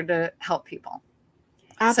in order to help people.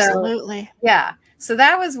 Absolutely. So, yeah. So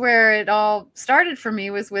that was where it all started for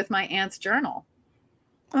me, was with my aunt's journal.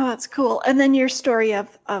 Oh, that's cool. And then your story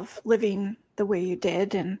of living the way you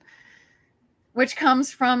did, and which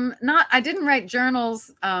comes from I didn't write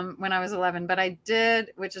journals when I was 11, but I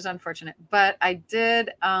did, which is unfortunate, but I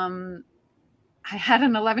did. I had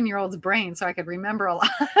an 11-year-old's brain, so I could remember a lot.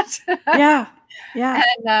 Yeah.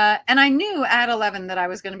 Yeah. And I knew at 11 that I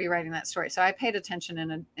was going to be writing that story. So I paid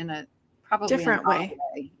attention in a probably different way.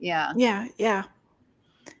 Yeah. Yeah. Yeah.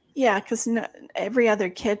 Yeah. Because every other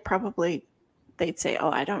kid probably, they'd say, oh,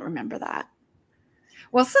 I don't remember that.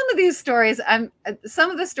 Well, some of these stories, some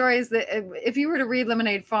of the stories that, if you were to read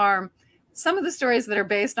Lemonade Farm, some of the stories that are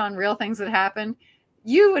based on real things that happened,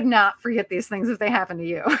 you would not forget these things if they happened to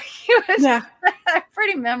you. Yeah.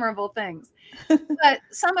 Pretty memorable things. But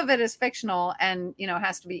some of it is fictional and, you know,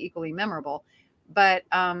 has to be equally memorable. But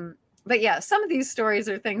yeah, some of these stories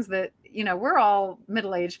are things that, you know, we're all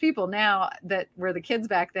middle-aged people now that were the kids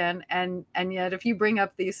back then. And yet if you bring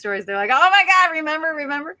up these stories, they're like, oh my God,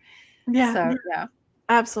 remember? Yeah. So, yeah.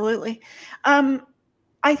 Absolutely.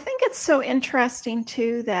 I think it's so interesting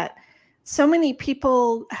too that so many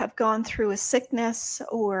people have gone through a sickness,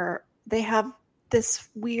 or they have this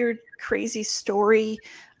weird, crazy story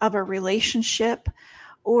of a relationship,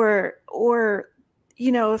 or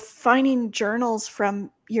you know, finding journals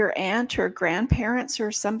from your aunt or grandparents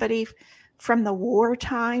or somebody from the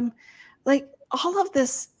wartime, like all of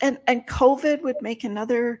this, and COVID would make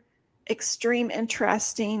another extreme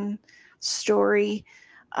interesting story.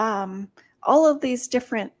 All of these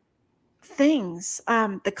different things,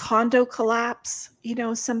 the condo collapse, you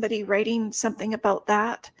know, somebody writing something about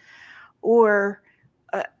that, or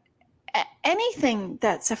anything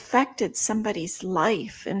that's affected somebody's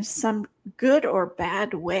life in some good or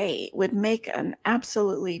bad way would make an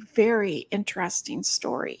absolutely very interesting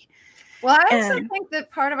story. Well, I also think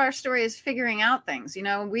that part of our story is figuring out things. You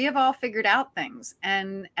know, we have all figured out things,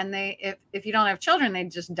 and they, if you don't have children, they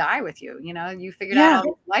just die with you. You know, you figured out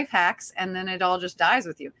all life hacks, and then it all just dies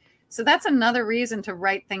with you. So that's another reason to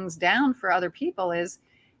write things down for other people, is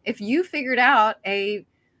if you figured out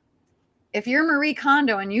if you're Marie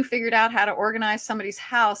Kondo and you figured out how to organize somebody's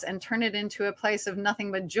house and turn it into a place of nothing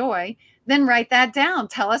but joy, then write that down.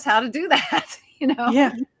 Tell us how to do that. You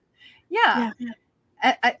know? Yeah.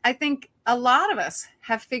 I think a lot of us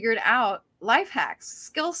have figured out life hacks,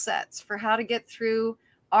 skill sets for how to get through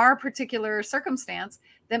our particular circumstance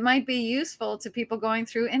that might be useful to people going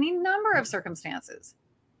through any number of circumstances.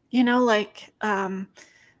 You know, like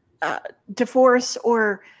divorce,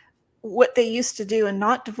 or what they used to do, and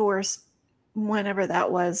not divorce, whenever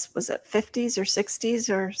that was it 50s or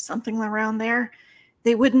 60s or something around there?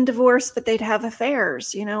 They wouldn't divorce, but they'd have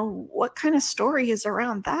affairs. You know, what kind of story is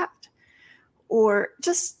around that? Or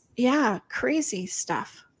just, yeah, crazy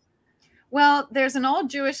stuff. Well, there's an old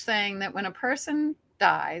Jewish saying that when a person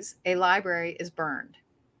dies, a library is burned.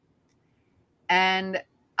 And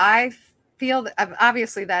I feel that,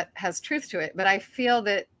 obviously that has truth to it, but I feel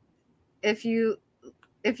that if you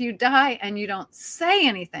die and you don't say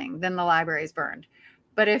anything, then the library is burned.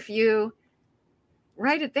 But if you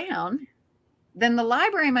write it down, then the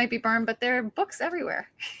library might be burned, but there are books everywhere.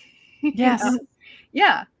 Yes. You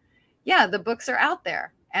know? Yeah, the books are out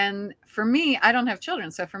there. And for me, I don't have children.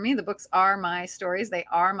 So for me, the books are my stories. They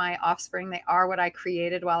are my offspring. They are what I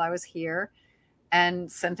created while I was here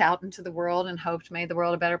and sent out into the world and hoped made the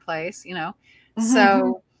world a better place, you know? Mm-hmm.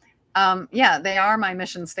 So yeah, they are my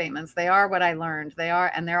mission statements. They are what I learned.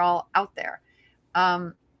 And they're all out there.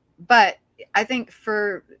 But I think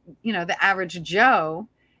for, you know, the average Joe,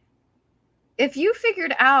 if you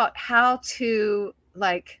figured out how to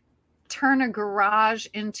like turn a garage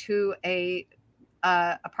into a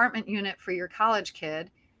apartment unit for your college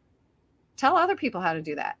kid, tell other people how to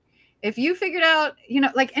do that. If you figured out, you know,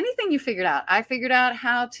 like anything you figured out, I figured out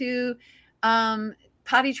how to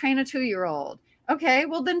potty train a 2-year-old. Okay,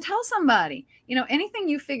 well then tell somebody. You know, anything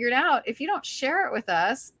you figured out, if you don't share it with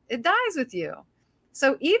us, it dies with you.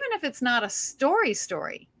 So even if it's not a story,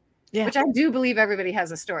 which I do believe everybody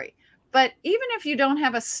has a story, but even if you don't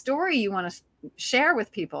have a story you want to share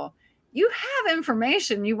with people, you have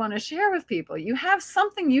information you want to share with people. You have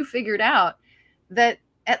something you figured out that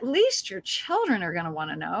at least your children are going to want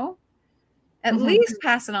to know. At least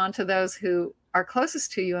pass it on to those who are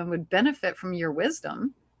closest to you and would benefit from your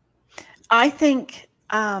wisdom. I think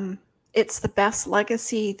it's the best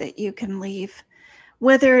legacy that you can leave,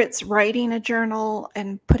 whether it's writing a journal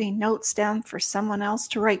and putting notes down for someone else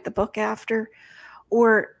to write the book after,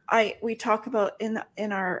 or we talk about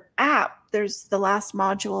in our app, there's the last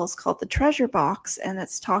module is called the treasure box, and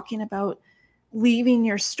it's talking about leaving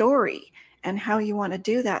your story and how you want to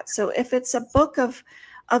do that. So if it's a book of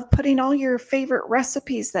putting all your favorite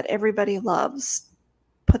recipes that everybody loves,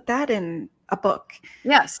 put that in a book.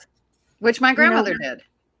 Yes, which my grandmother did.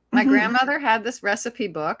 My grandmother had this recipe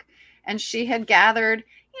book, and she had gathered,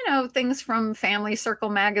 things from Family Circle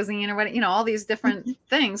magazine or what, all these different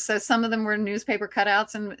things. So some of them were newspaper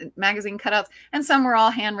cutouts and magazine cutouts, and some were all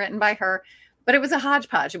handwritten by her. But it was a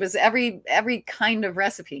hodgepodge. It was every kind of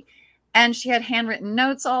recipe. And she had handwritten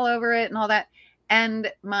notes all over it and all that.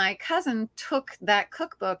 And my cousin took that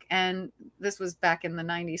cookbook, and this was back in the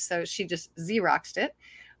 90s, so she just Xeroxed it.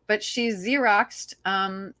 But she Xeroxed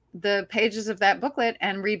the pages of that booklet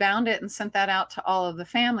and rebound it and sent that out to all of the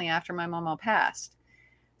family after my mama passed.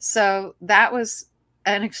 So that was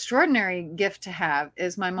an extraordinary gift to have,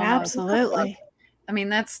 is my mama. Absolutely. I mean,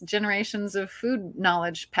 that's generations of food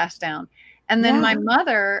knowledge passed down. And then my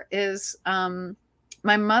mother is, I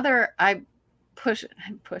pressured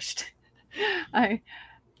and pushed,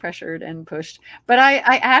 but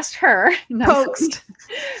I asked her,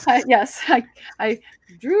 I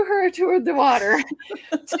drew her toward the water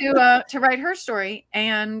to write her story,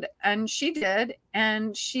 and she did.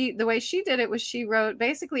 And the way she did it was she wrote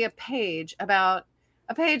basically a page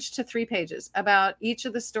to 3 pages about each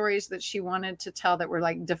of the stories that she wanted to tell that were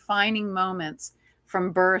like defining moments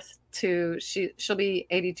from birth to she'll be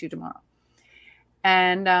 82 tomorrow.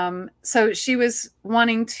 And so she was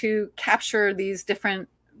wanting to capture these different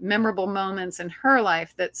memorable moments in her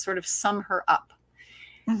life that sort of sum her up.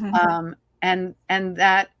 And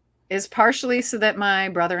that is partially so that my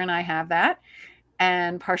brother and I have that,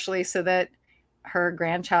 and partially so that her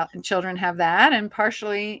grandchildren have that, and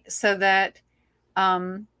partially so that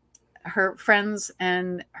her friends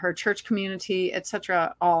and her church community,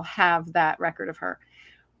 etc., all have that record of her.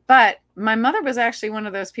 But my mother was actually one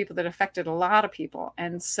of those people that affected a lot of people.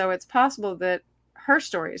 And so it's possible that her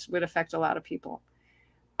stories would affect a lot of people.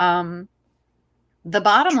 The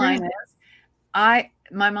bottom line is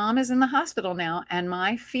my mom is in the hospital now, and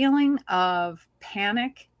my feeling of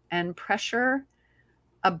panic and pressure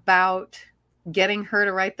about getting her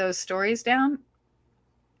to write those stories down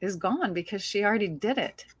is gone, because she already did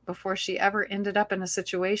it before she ever ended up in a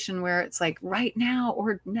situation where it's like right now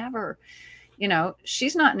or never.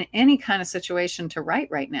 She's not in any kind of situation to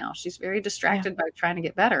write right now. She's very distracted by trying to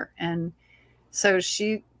get better. And so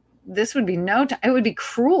this would be it would be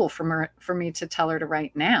cruel for me to tell her to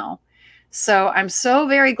write now. So I'm so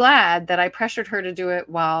very glad that I pressured her to do it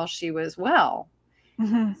while she was well,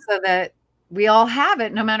 so that we all have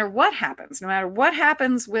it, no matter what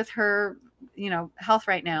happens with her, health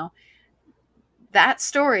right now. That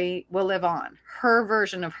story will live on. Her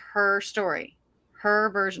version of her story,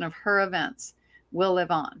 her version of her events will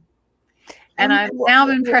live on. And I've now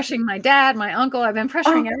been pressuring my dad, my uncle. I've been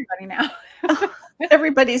pressuring everybody now.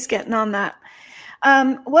 Everybody's getting on that.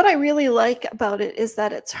 What I really like about it is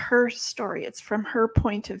that it's her story. It's from her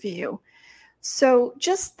point of view. So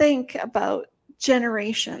just think about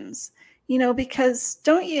generations, because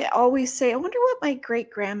don't you always say, I wonder what my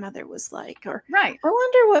great grandmother was like, or right, I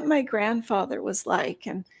wonder what my grandfather was like.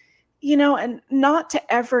 And, and not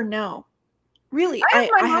to ever know. Really, I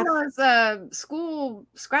have my mama's school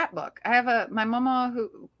scrapbook. I have my mama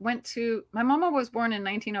my mama was born in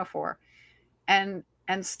 1904 and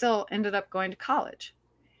still ended up going to college.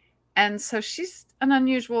 And so she's an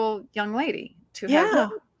unusual young lady to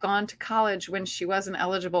have gone to college when she wasn't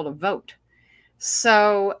eligible to vote.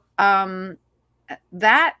 So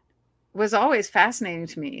that was always fascinating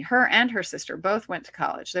to me. Her and her sister both went to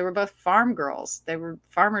college. They were both farm girls. They were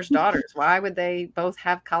farmers' daughters. Why would they both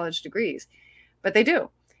have college degrees? But they did.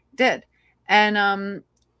 And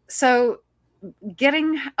so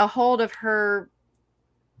getting a hold of her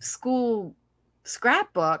school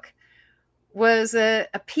scrapbook was a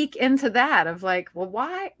peek into that, of like, well,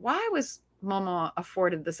 why was Mama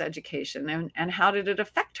afforded this education, and how did it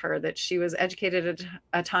affect her that she was educated at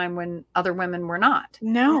a time when other women were not?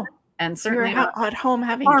 No. And certainly not at home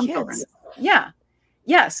having kids. Children. Yeah.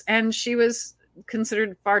 Yes. And she was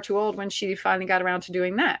considered far too old when she finally got around to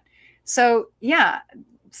doing that. So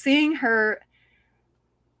seeing her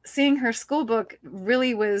school book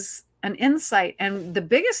really was an insight. And the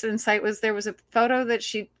biggest insight was there was a photo that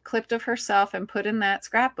she clipped of herself and put in that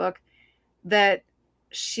scrapbook that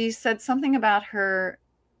she said something about her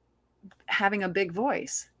having a big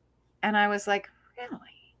voice. And I was like,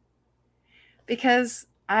 really? Because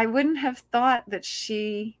I wouldn't have thought that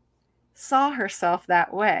she saw herself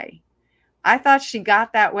that way. I thought she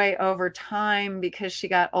got that way over time because she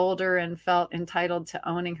got older and felt entitled to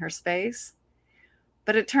owning her space.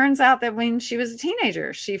 But it turns out that when she was a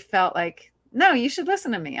teenager, she felt like, no, you should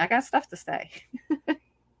listen to me. I got stuff to say.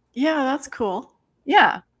 Yeah, that's cool.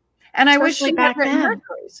 Yeah. And I wish Especially she had back written her then.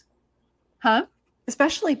 stories. Huh?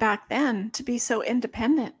 Especially back then, to be so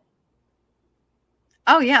independent.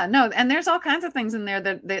 Oh, yeah. No. And there's all kinds of things in there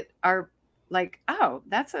that are like, oh,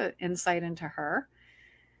 that's an insight into her.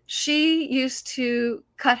 She used to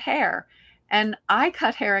cut hair, and I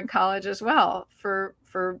cut hair in college as well for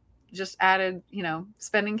just added,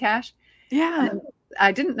 spending cash. Yeah. And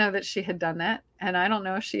I didn't know that she had done that, and I don't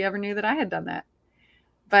know if she ever knew that I had done that.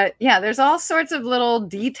 But yeah, there's all sorts of little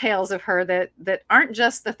details of her that aren't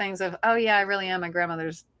just the things of, oh yeah, I really am my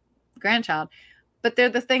grandmother's grandchild, but they're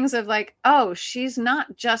the things of like, oh, she's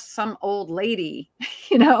not just some old lady,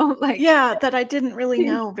 like, yeah, that I didn't really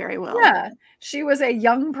know very well. Yeah, she was a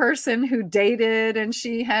young person who dated, and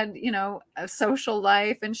she had, a social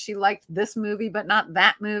life, and she liked this movie but not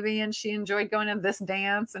that movie, and she enjoyed going to this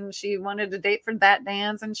dance, and she wanted to date for that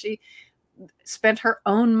dance, and she spent her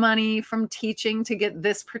own money from teaching to get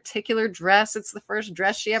this particular dress. It's the first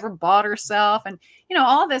dress she ever bought herself, and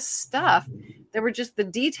all this stuff. There were just the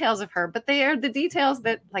details of her, but they are the details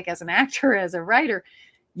that, like, as an actor, as a writer,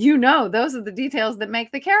 those are the details that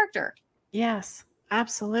make the character. Yes,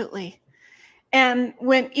 absolutely. And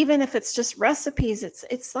even if it's just recipes,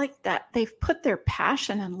 it's like that. They've put their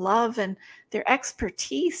passion and love and their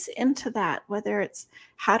expertise into that, whether it's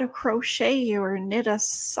how to crochet or knit a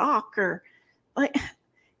sock or like,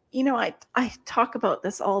 I talk about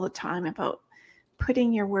this all the time about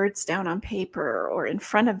putting your words down on paper or in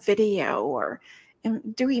front of video or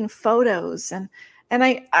doing photos. And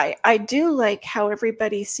I do like how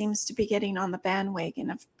everybody seems to be getting on the bandwagon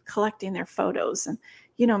of collecting their photos and,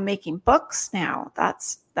 making books now.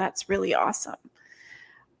 That's really awesome.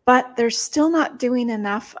 But they're still not doing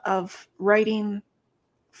enough of writing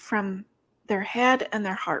from their head and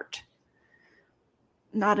their heart.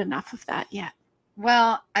 Not enough of that yet.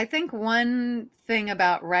 Well, I think one thing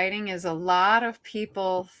about writing is a lot of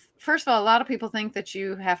people think that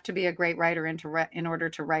you have to be a great writer in order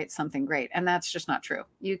to write something great. And that's just not true.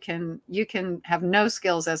 You can have no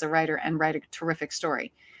skills as a writer and write a terrific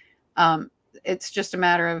story. It's just a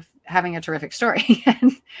matter of having a terrific story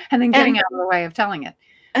and then getting out of the way of telling it.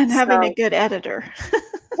 And having a good editor.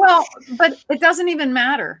 Well, but it doesn't even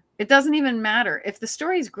matter. It doesn't even matter. If the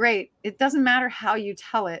story's great, it doesn't matter how you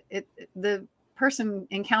tell it. The person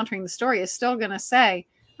encountering the story is still going to say,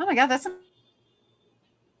 oh my God, that's...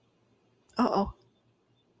 Uh-oh.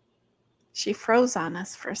 She froze on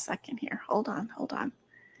us for a second here. Hold on.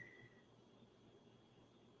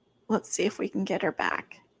 Let's see if we can get her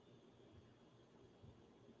back.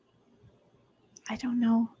 I don't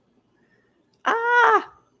know.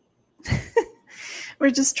 We're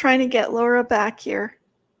just trying to get Laura back here.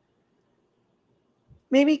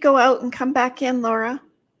 Maybe go out and come back in, Laura.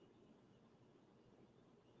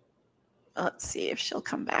 Let's see if she'll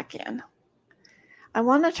come back in. I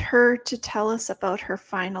wanted her to tell us about her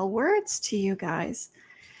final words to you guys.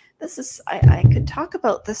 I could talk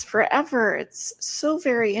about this forever. It's so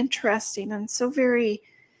very interesting and so very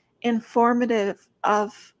informative.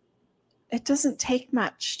 It doesn't take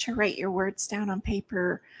much to write your words down on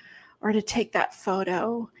paper or to take that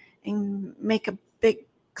photo and make a big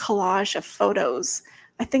collage of photos.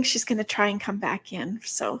 I think she's going to try and come back in.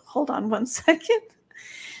 So hold on one second.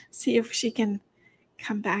 See if she can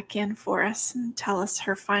come back in for us and tell us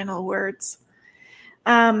her final words.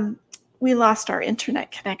 We lost our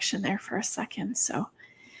internet connection there for a second.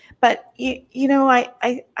 But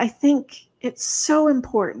I think it's so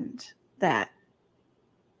important that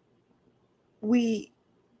we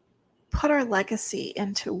put our legacy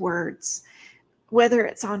into words, whether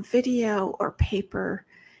it's on video or paper,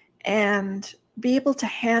 and be able to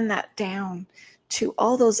hand that down to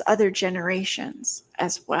all those other generations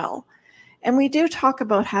as well. And we do talk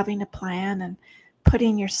about having a plan and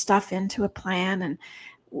putting your stuff into a plan and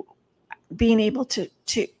being able to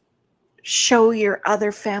show your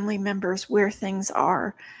other family members where things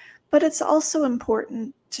are. But it's also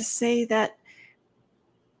important to say that,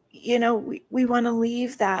 we want to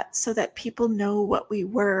leave that so that people know what we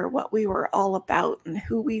were all about and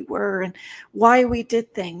who we were and why we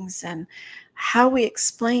did things and how we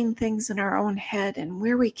explain things in our own head and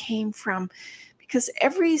where we came from, because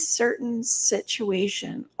every certain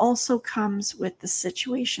situation also comes with the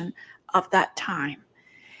situation of that time.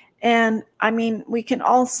 And I mean, we can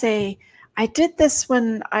all say, I did this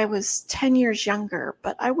when I was 10 years younger,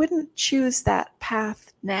 but I wouldn't choose that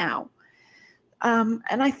path now. And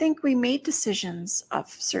I think we made decisions of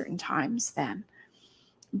certain times then.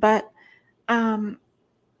 But I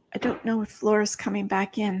don't know if Laura's coming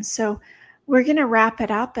back in. So we're going to wrap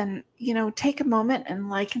it up and, take a moment and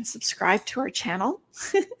like and subscribe to our channel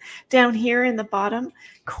down here in the bottom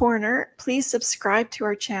corner. Please subscribe to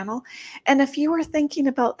our channel. And if you are thinking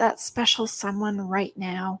about that special someone right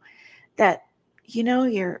now that,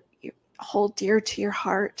 you hold dear to your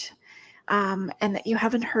heart, and that you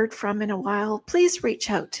haven't heard from in a while, please reach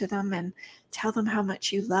out to them and tell them how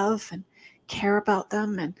much you love and care about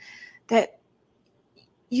them, and that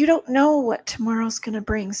you don't know what tomorrow's going to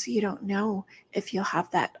bring, so you don't know if you'll have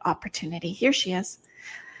that opportunity. Here she is.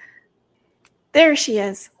 There she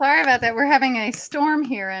is. Sorry about that. We're having a storm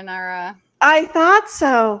here in our... I thought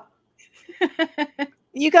so.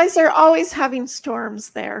 You guys are always having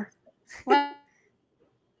storms there. Well...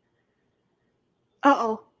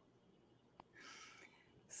 Uh-oh.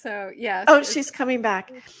 So, yes. Oh, she's coming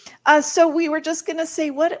back. So we were just going to say,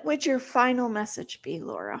 what would your final message be,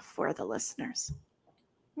 Laura, for the listeners?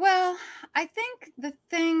 Well, I think the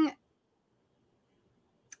thing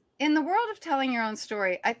in the world of telling your own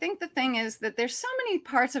story, I think the thing is that there's so many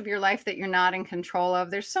parts of your life that you're not in control of.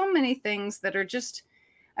 There's so many things that are just,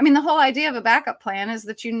 the whole idea of a backup plan is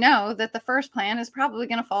that you know that the first plan is probably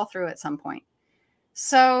going to fall through at some point.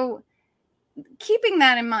 So keeping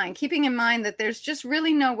that in mind, keeping in mind that there's just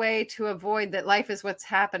really no way to avoid that life is what's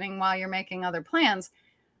happening while you're making other plans.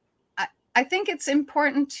 I think it's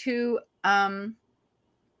important to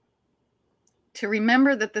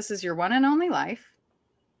remember that this is your one and only life.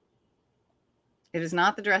 It is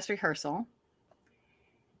not the dress rehearsal.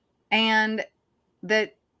 And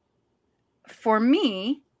that for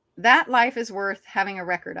me, that life is worth having a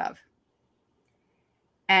record of.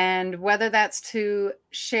 And whether that's to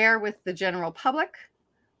share with the general public,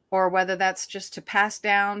 or whether that's just to pass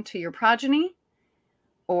down to your progeny,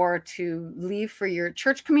 or to leave for your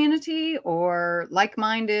church community or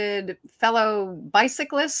like-minded fellow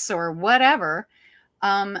bicyclists or whatever,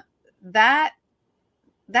 that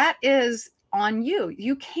is on you.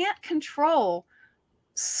 You can't control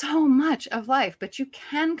so much of life, but you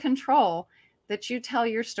can control that you tell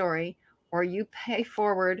your story or you pay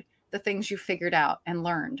forward the things you figured out and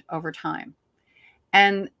learned over time.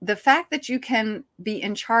 And the fact that you can be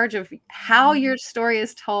in charge of how your story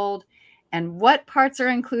is told and what parts are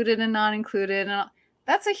included and not included, and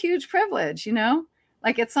that's a huge privilege,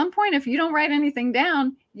 Like at some point, if you don't write anything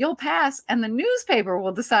down, you'll pass and the newspaper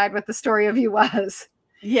will decide what the story of you was.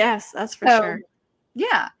 Yes, that's for sure.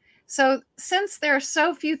 Yeah. So since there are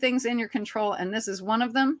so few things in your control, and this is one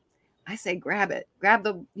of them, I say grab it. Grab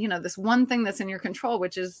the, this one thing that's in your control,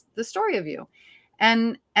 which is the story of you.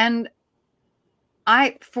 And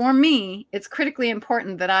for me, it's critically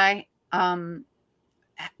important that I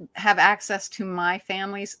have access to my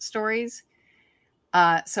family's stories.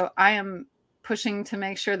 So I am pushing to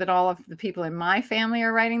make sure that all of the people in my family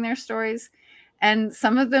are writing their stories. And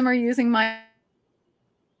some of them are using my...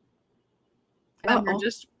 They're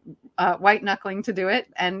just white knuckling to do it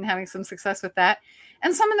and having some success with that.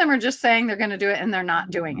 And some of them are just saying they're going to do it and they're not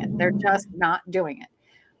doing it. They're just not doing it.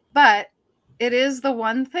 But it is the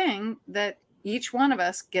one thing that each one of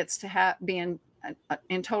us gets to be in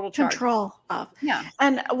total charge. Control of. Yeah.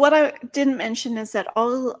 And what I didn't mention is that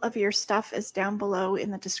all of your stuff is down below in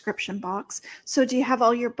the description box. So do you have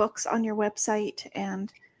all your books on your website?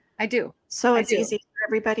 And I do. So it's easy for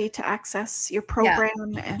everybody to access your program.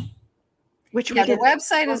 Yeah. And the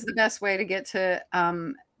website is the best way to get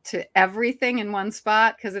to everything in one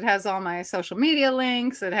spot, because it has all my social media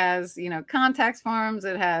links. It has, contacts forms.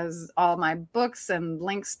 It has all my books and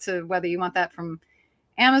links to whether you want that from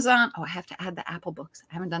Amazon. Oh, I have to add the Apple books.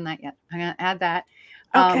 I haven't done that yet. I'm going to add that.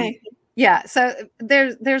 Okay. Yeah. So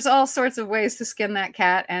there's all sorts of ways to skin that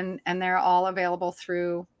cat, and they're all available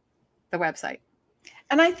through the website.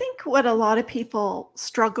 And I think what a lot of people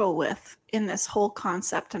struggle with in this whole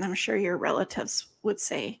concept, and I'm sure your relatives would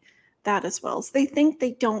say that as well, is they think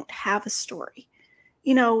they don't have a story.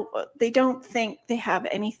 They don't think they have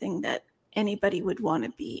anything that anybody would want to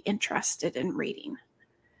be interested in reading.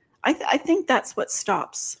 I think that's what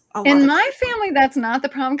stops a lot. In my family, that's not the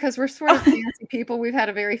problem, because we're sort of fancy people. We've had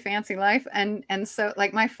a very fancy life. And so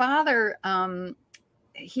like my father,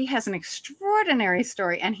 he has an extraordinary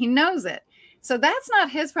story and he knows it. So that's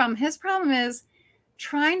not his problem. His problem is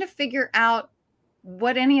trying to figure out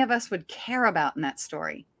what any of us would care about in that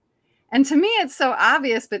story. And to me, it's so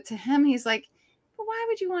obvious, but to him, he's like, well, why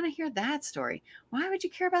would you want to hear that story? Why would you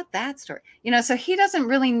care about that story? So he doesn't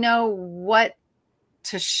really know what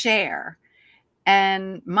to share.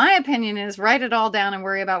 And my opinion is write it all down and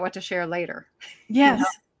worry about what to share later. Yes.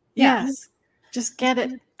 Yes. Just get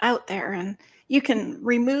it out there, and you can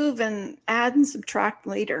remove and add and subtract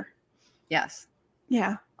later. Yes.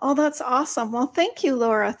 Yeah. Oh, that's awesome. Well, thank you,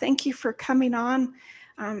 Laura. Thank you for coming on.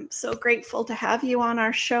 I'm so grateful to have you on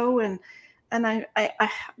our show, and I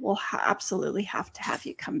will absolutely have to have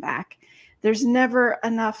you come back. There's never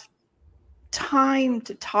enough time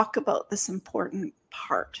to talk about this important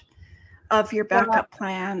part of your backup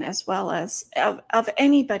plan, as well as of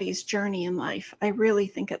anybody's journey in life. I really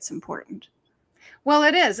think it's important. Well,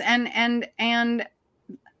 it is. And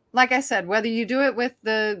like I said, whether you do it with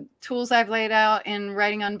the tools I've laid out in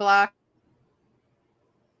Writing Unblocked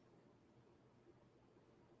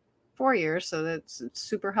 4 years, so that's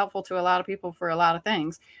super helpful to a lot of people for a lot of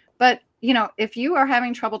things. But, if you are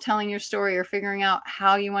having trouble telling your story or figuring out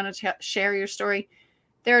how you want to share your story,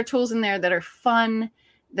 there are tools in there that are fun,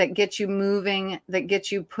 that get you moving, that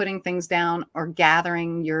get you putting things down or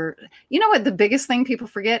gathering your, what the biggest thing people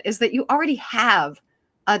forget is that you already have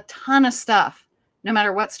a ton of stuff, no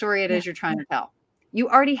matter what story it is you're trying to tell. You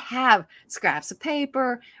already have scraps of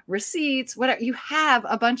paper, receipts, whatever. You have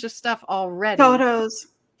a bunch of stuff already. Photos.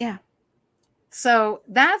 Yeah. So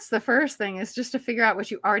that's the first thing, is just to figure out what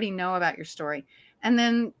you already know about your story, and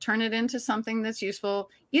then turn it into something that's useful,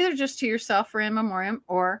 either just to yourself for in memoriam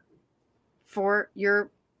or for your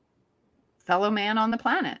fellow man on the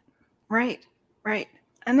planet. Right.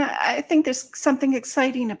 And I think there's something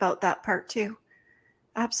exciting about that part too.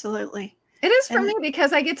 Absolutely. It is for me,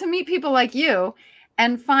 because I get to meet people like you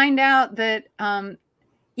and find out that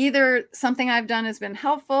either something I've done has been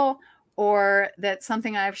helpful, or that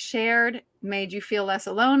something I've shared made you feel less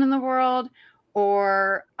alone in the world,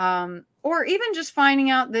 or even just finding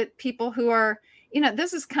out that people who are,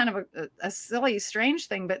 this is kind of a silly, strange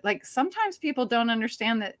thing, but like sometimes people don't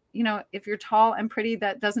understand that, if you're tall and pretty,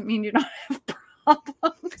 that doesn't mean you don't have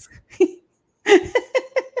problems.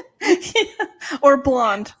 Or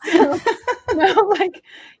blonde. Like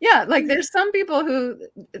there's some people who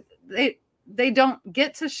they don't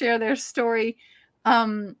get to share their story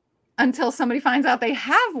until somebody finds out they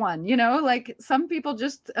have one. Like some people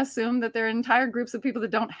just assume that there are entire groups of people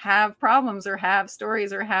that don't have problems or have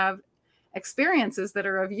stories or have experiences that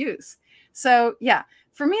are of use. So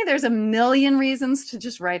for me, there's a million reasons to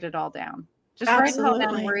just write it all down. Just write it all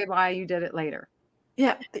down and worry why you did it later.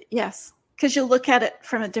 Yeah. Yes. Because you'll look at it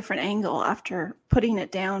from a different angle after putting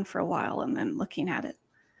it down for a while and then looking at it.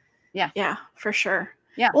 Yeah. Yeah, for sure.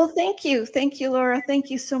 Yeah. Well, thank you. Thank you, Laura. Thank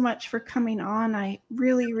you so much for coming on. I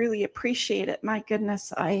really, really appreciate it. My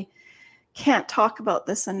goodness, I can't talk about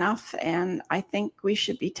this enough. And I think we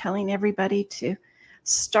should be telling everybody to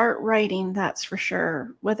start writing, that's for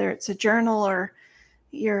sure, whether it's a journal or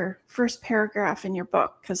your first paragraph in your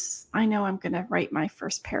book, because I know I'm going to write my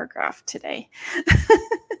first paragraph today.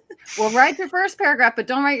 Well, write your first paragraph, but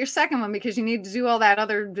don't write your second one, because you need to do all that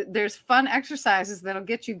other, there's fun exercises that'll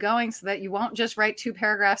get you going so that you won't just write 2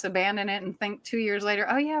 paragraphs, abandon it, and think 2 years later,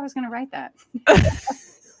 oh yeah, I was going to write that.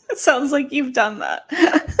 It sounds like you've done that.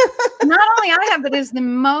 Not only I have, but it's the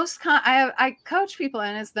most, I coach people,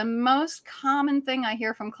 and it's the most common thing I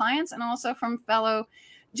hear from clients, and also from fellow,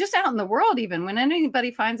 just out in the world, even when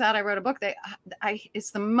anybody finds out I wrote a book,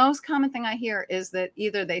 it's the most common thing I hear is that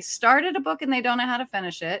either they started a book and they don't know how to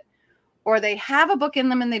finish it, or they have a book in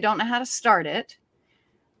them and they don't know how to start it,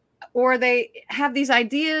 or they have these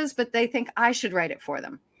ideas, but they think I should write it for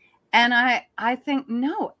them. And I think,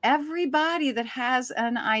 no, everybody that has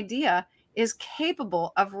an idea is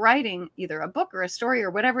capable of writing either a book or a story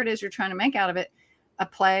or whatever it is you're trying to make out of it, a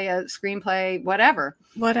play, a screenplay, whatever.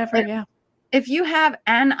 Yeah. If you have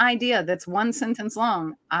an idea that's 1 sentence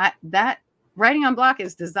long, that Writing Unblocked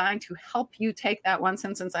is designed to help you take that 1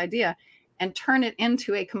 sentence idea and turn it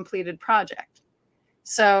into a completed project.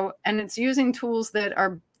 So, and it's using tools that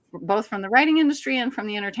are both from the writing industry and from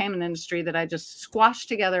the entertainment industry that I just squashed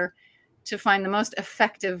together to find the most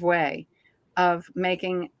effective way of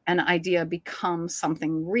making an idea become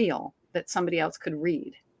something real that somebody else could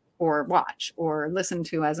read or watch or listen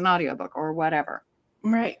to as an audiobook or whatever.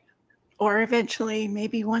 Right. Or eventually,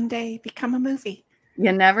 maybe one day, become a movie.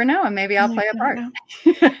 You never know. And maybe I'll play a part.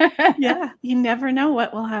 Yeah, you never know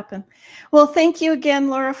what will happen. Well, thank you again,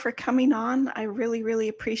 Laura, for coming on. I really, really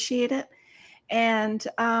appreciate it. And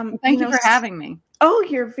thank you for having me. Oh,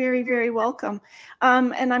 you're very, very welcome.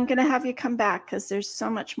 And I'm going to have you come back because there's so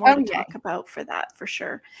much more to talk about for that, for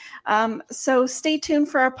sure. So stay tuned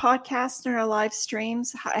for our podcast and our live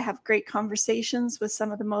streams. I have great conversations with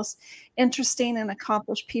some of the most interesting and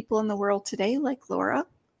accomplished people in the world today, like Laura.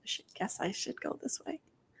 I should go this way.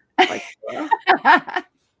 Like Laura.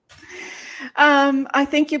 I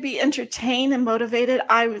think you'll be entertained and motivated.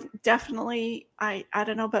 I definitely, I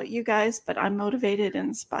don't know about you guys, but I'm motivated and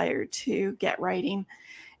inspired to get writing.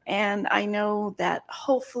 And I know that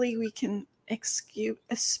hopefully we can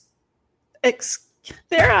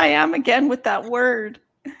there I am again with that word.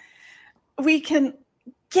 We can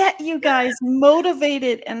get you guys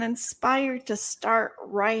motivated and inspired to start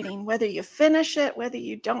writing, whether you finish it, whether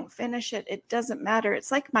you don't finish it, it doesn't matter.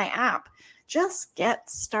 It's like my app. Just get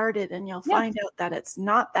started and you'll find out that it's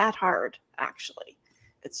not that hard, actually.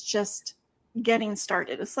 It's just getting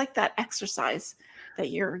started. It's like that exercise that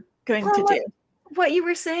you're going to do. What you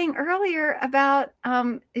were saying earlier about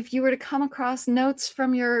if you were to come across notes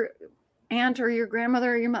from your aunt or your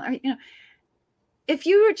grandmother or your mother, if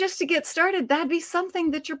you were just to get started, that'd be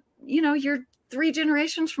something that your 3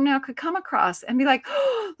 generations from now could come across and be like,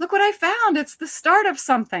 oh, look what I found. It's the start of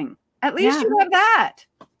something. At least you have that.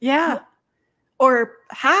 Yeah. Or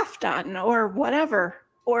half done or whatever,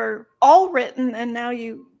 or all written. And now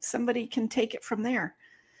somebody can take it from there.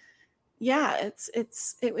 Yeah.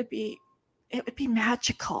 It would be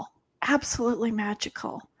magical. Absolutely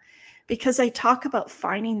magical. Because I talk about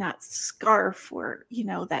finding that scarf or,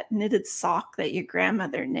 that knitted sock that your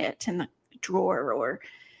grandmother knit in the drawer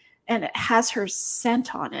and it has her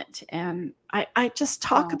scent on it. And I just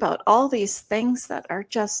talk about all these things that are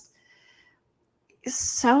just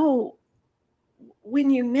so, when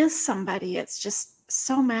you miss somebody, it's just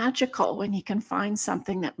so magical when you can find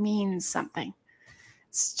something that means something.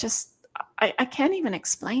 It's just, I can't even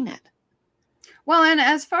explain it. Well, and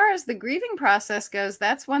as far as the grieving process goes,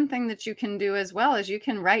 that's one thing that you can do as well, is you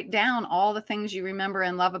can write down all the things you remember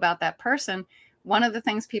and love about that person. One of the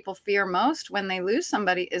things people fear most when they lose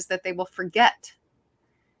somebody is that they will forget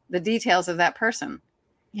the details of that person.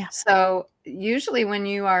 Yeah. So usually when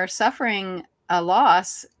you are suffering a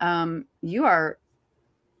loss, you are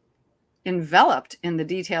enveloped in the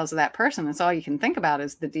details of that person. That's all you can think about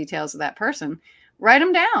is the details of that person. Write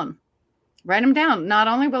them down. Write them down. Not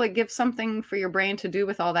only will it give something for your brain to do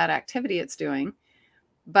with all that activity it's doing,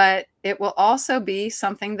 but it will also be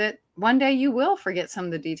something that one day you will forget some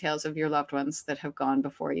of the details of your loved ones that have gone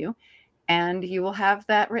before you, and you will have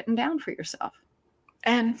that written down for yourself.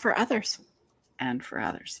 And for others. And for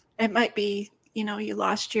others. It might be, you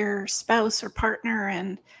lost your spouse or partner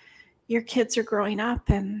and your kids are growing up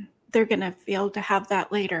and they're going to be able to have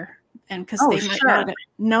that later. And because they might not have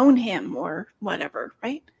known him or whatever,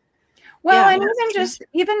 right? Well, and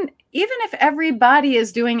even if everybody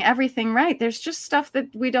is doing everything right, there's just stuff that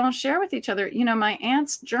we don't share with each other. My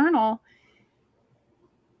aunt's journal,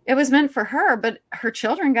 it was meant for her, but her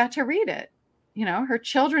children got to read it. Her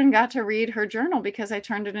children got to read her journal because I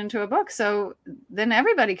turned it into a book. So then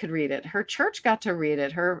everybody could read it. Her church got to read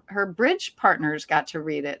it. Her bridge partners got to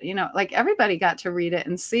read it. Like everybody got to read it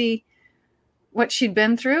and see what she'd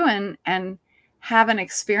been through and have an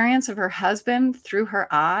experience of her husband through her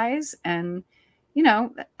eyes. And,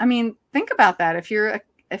 think about that. If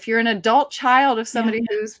you're an adult child of somebody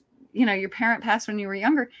who's, your parent passed when you were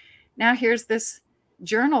younger, now here's this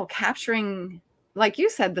journal capturing, like you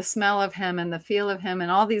said, the smell of him and the feel of him and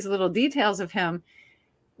all these little details of him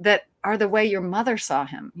that are the way your mother saw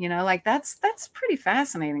him. Like that's pretty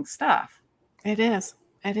fascinating stuff. It is.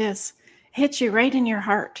 It is. Hits you right in your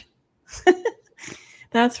heart.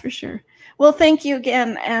 That's for sure. Well, thank you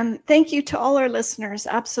again. And thank you to all our listeners.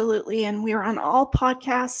 Absolutely. And we're on all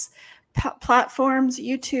podcasts, platforms,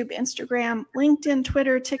 YouTube, Instagram, LinkedIn,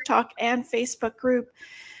 Twitter, TikTok, and Facebook group.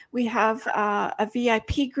 We have a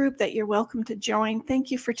VIP group that you're welcome to join. Thank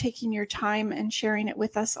you for taking your time and sharing it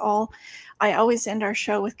with us all. I always end our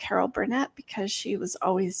show with Carol Burnett because she was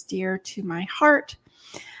always dear to my heart.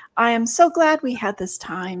 I am so glad we had this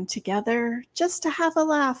time together just to have a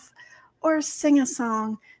laugh or sing a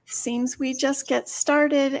song. Seems we just get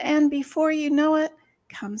started, and before you know it,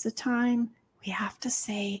 comes a time we have to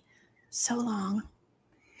say so long.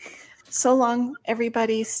 So long,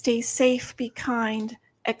 everybody. Stay safe, be kind,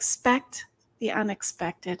 expect the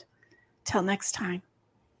unexpected. Till next time.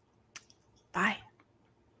 Bye.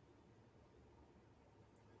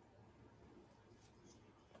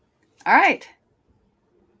 All right.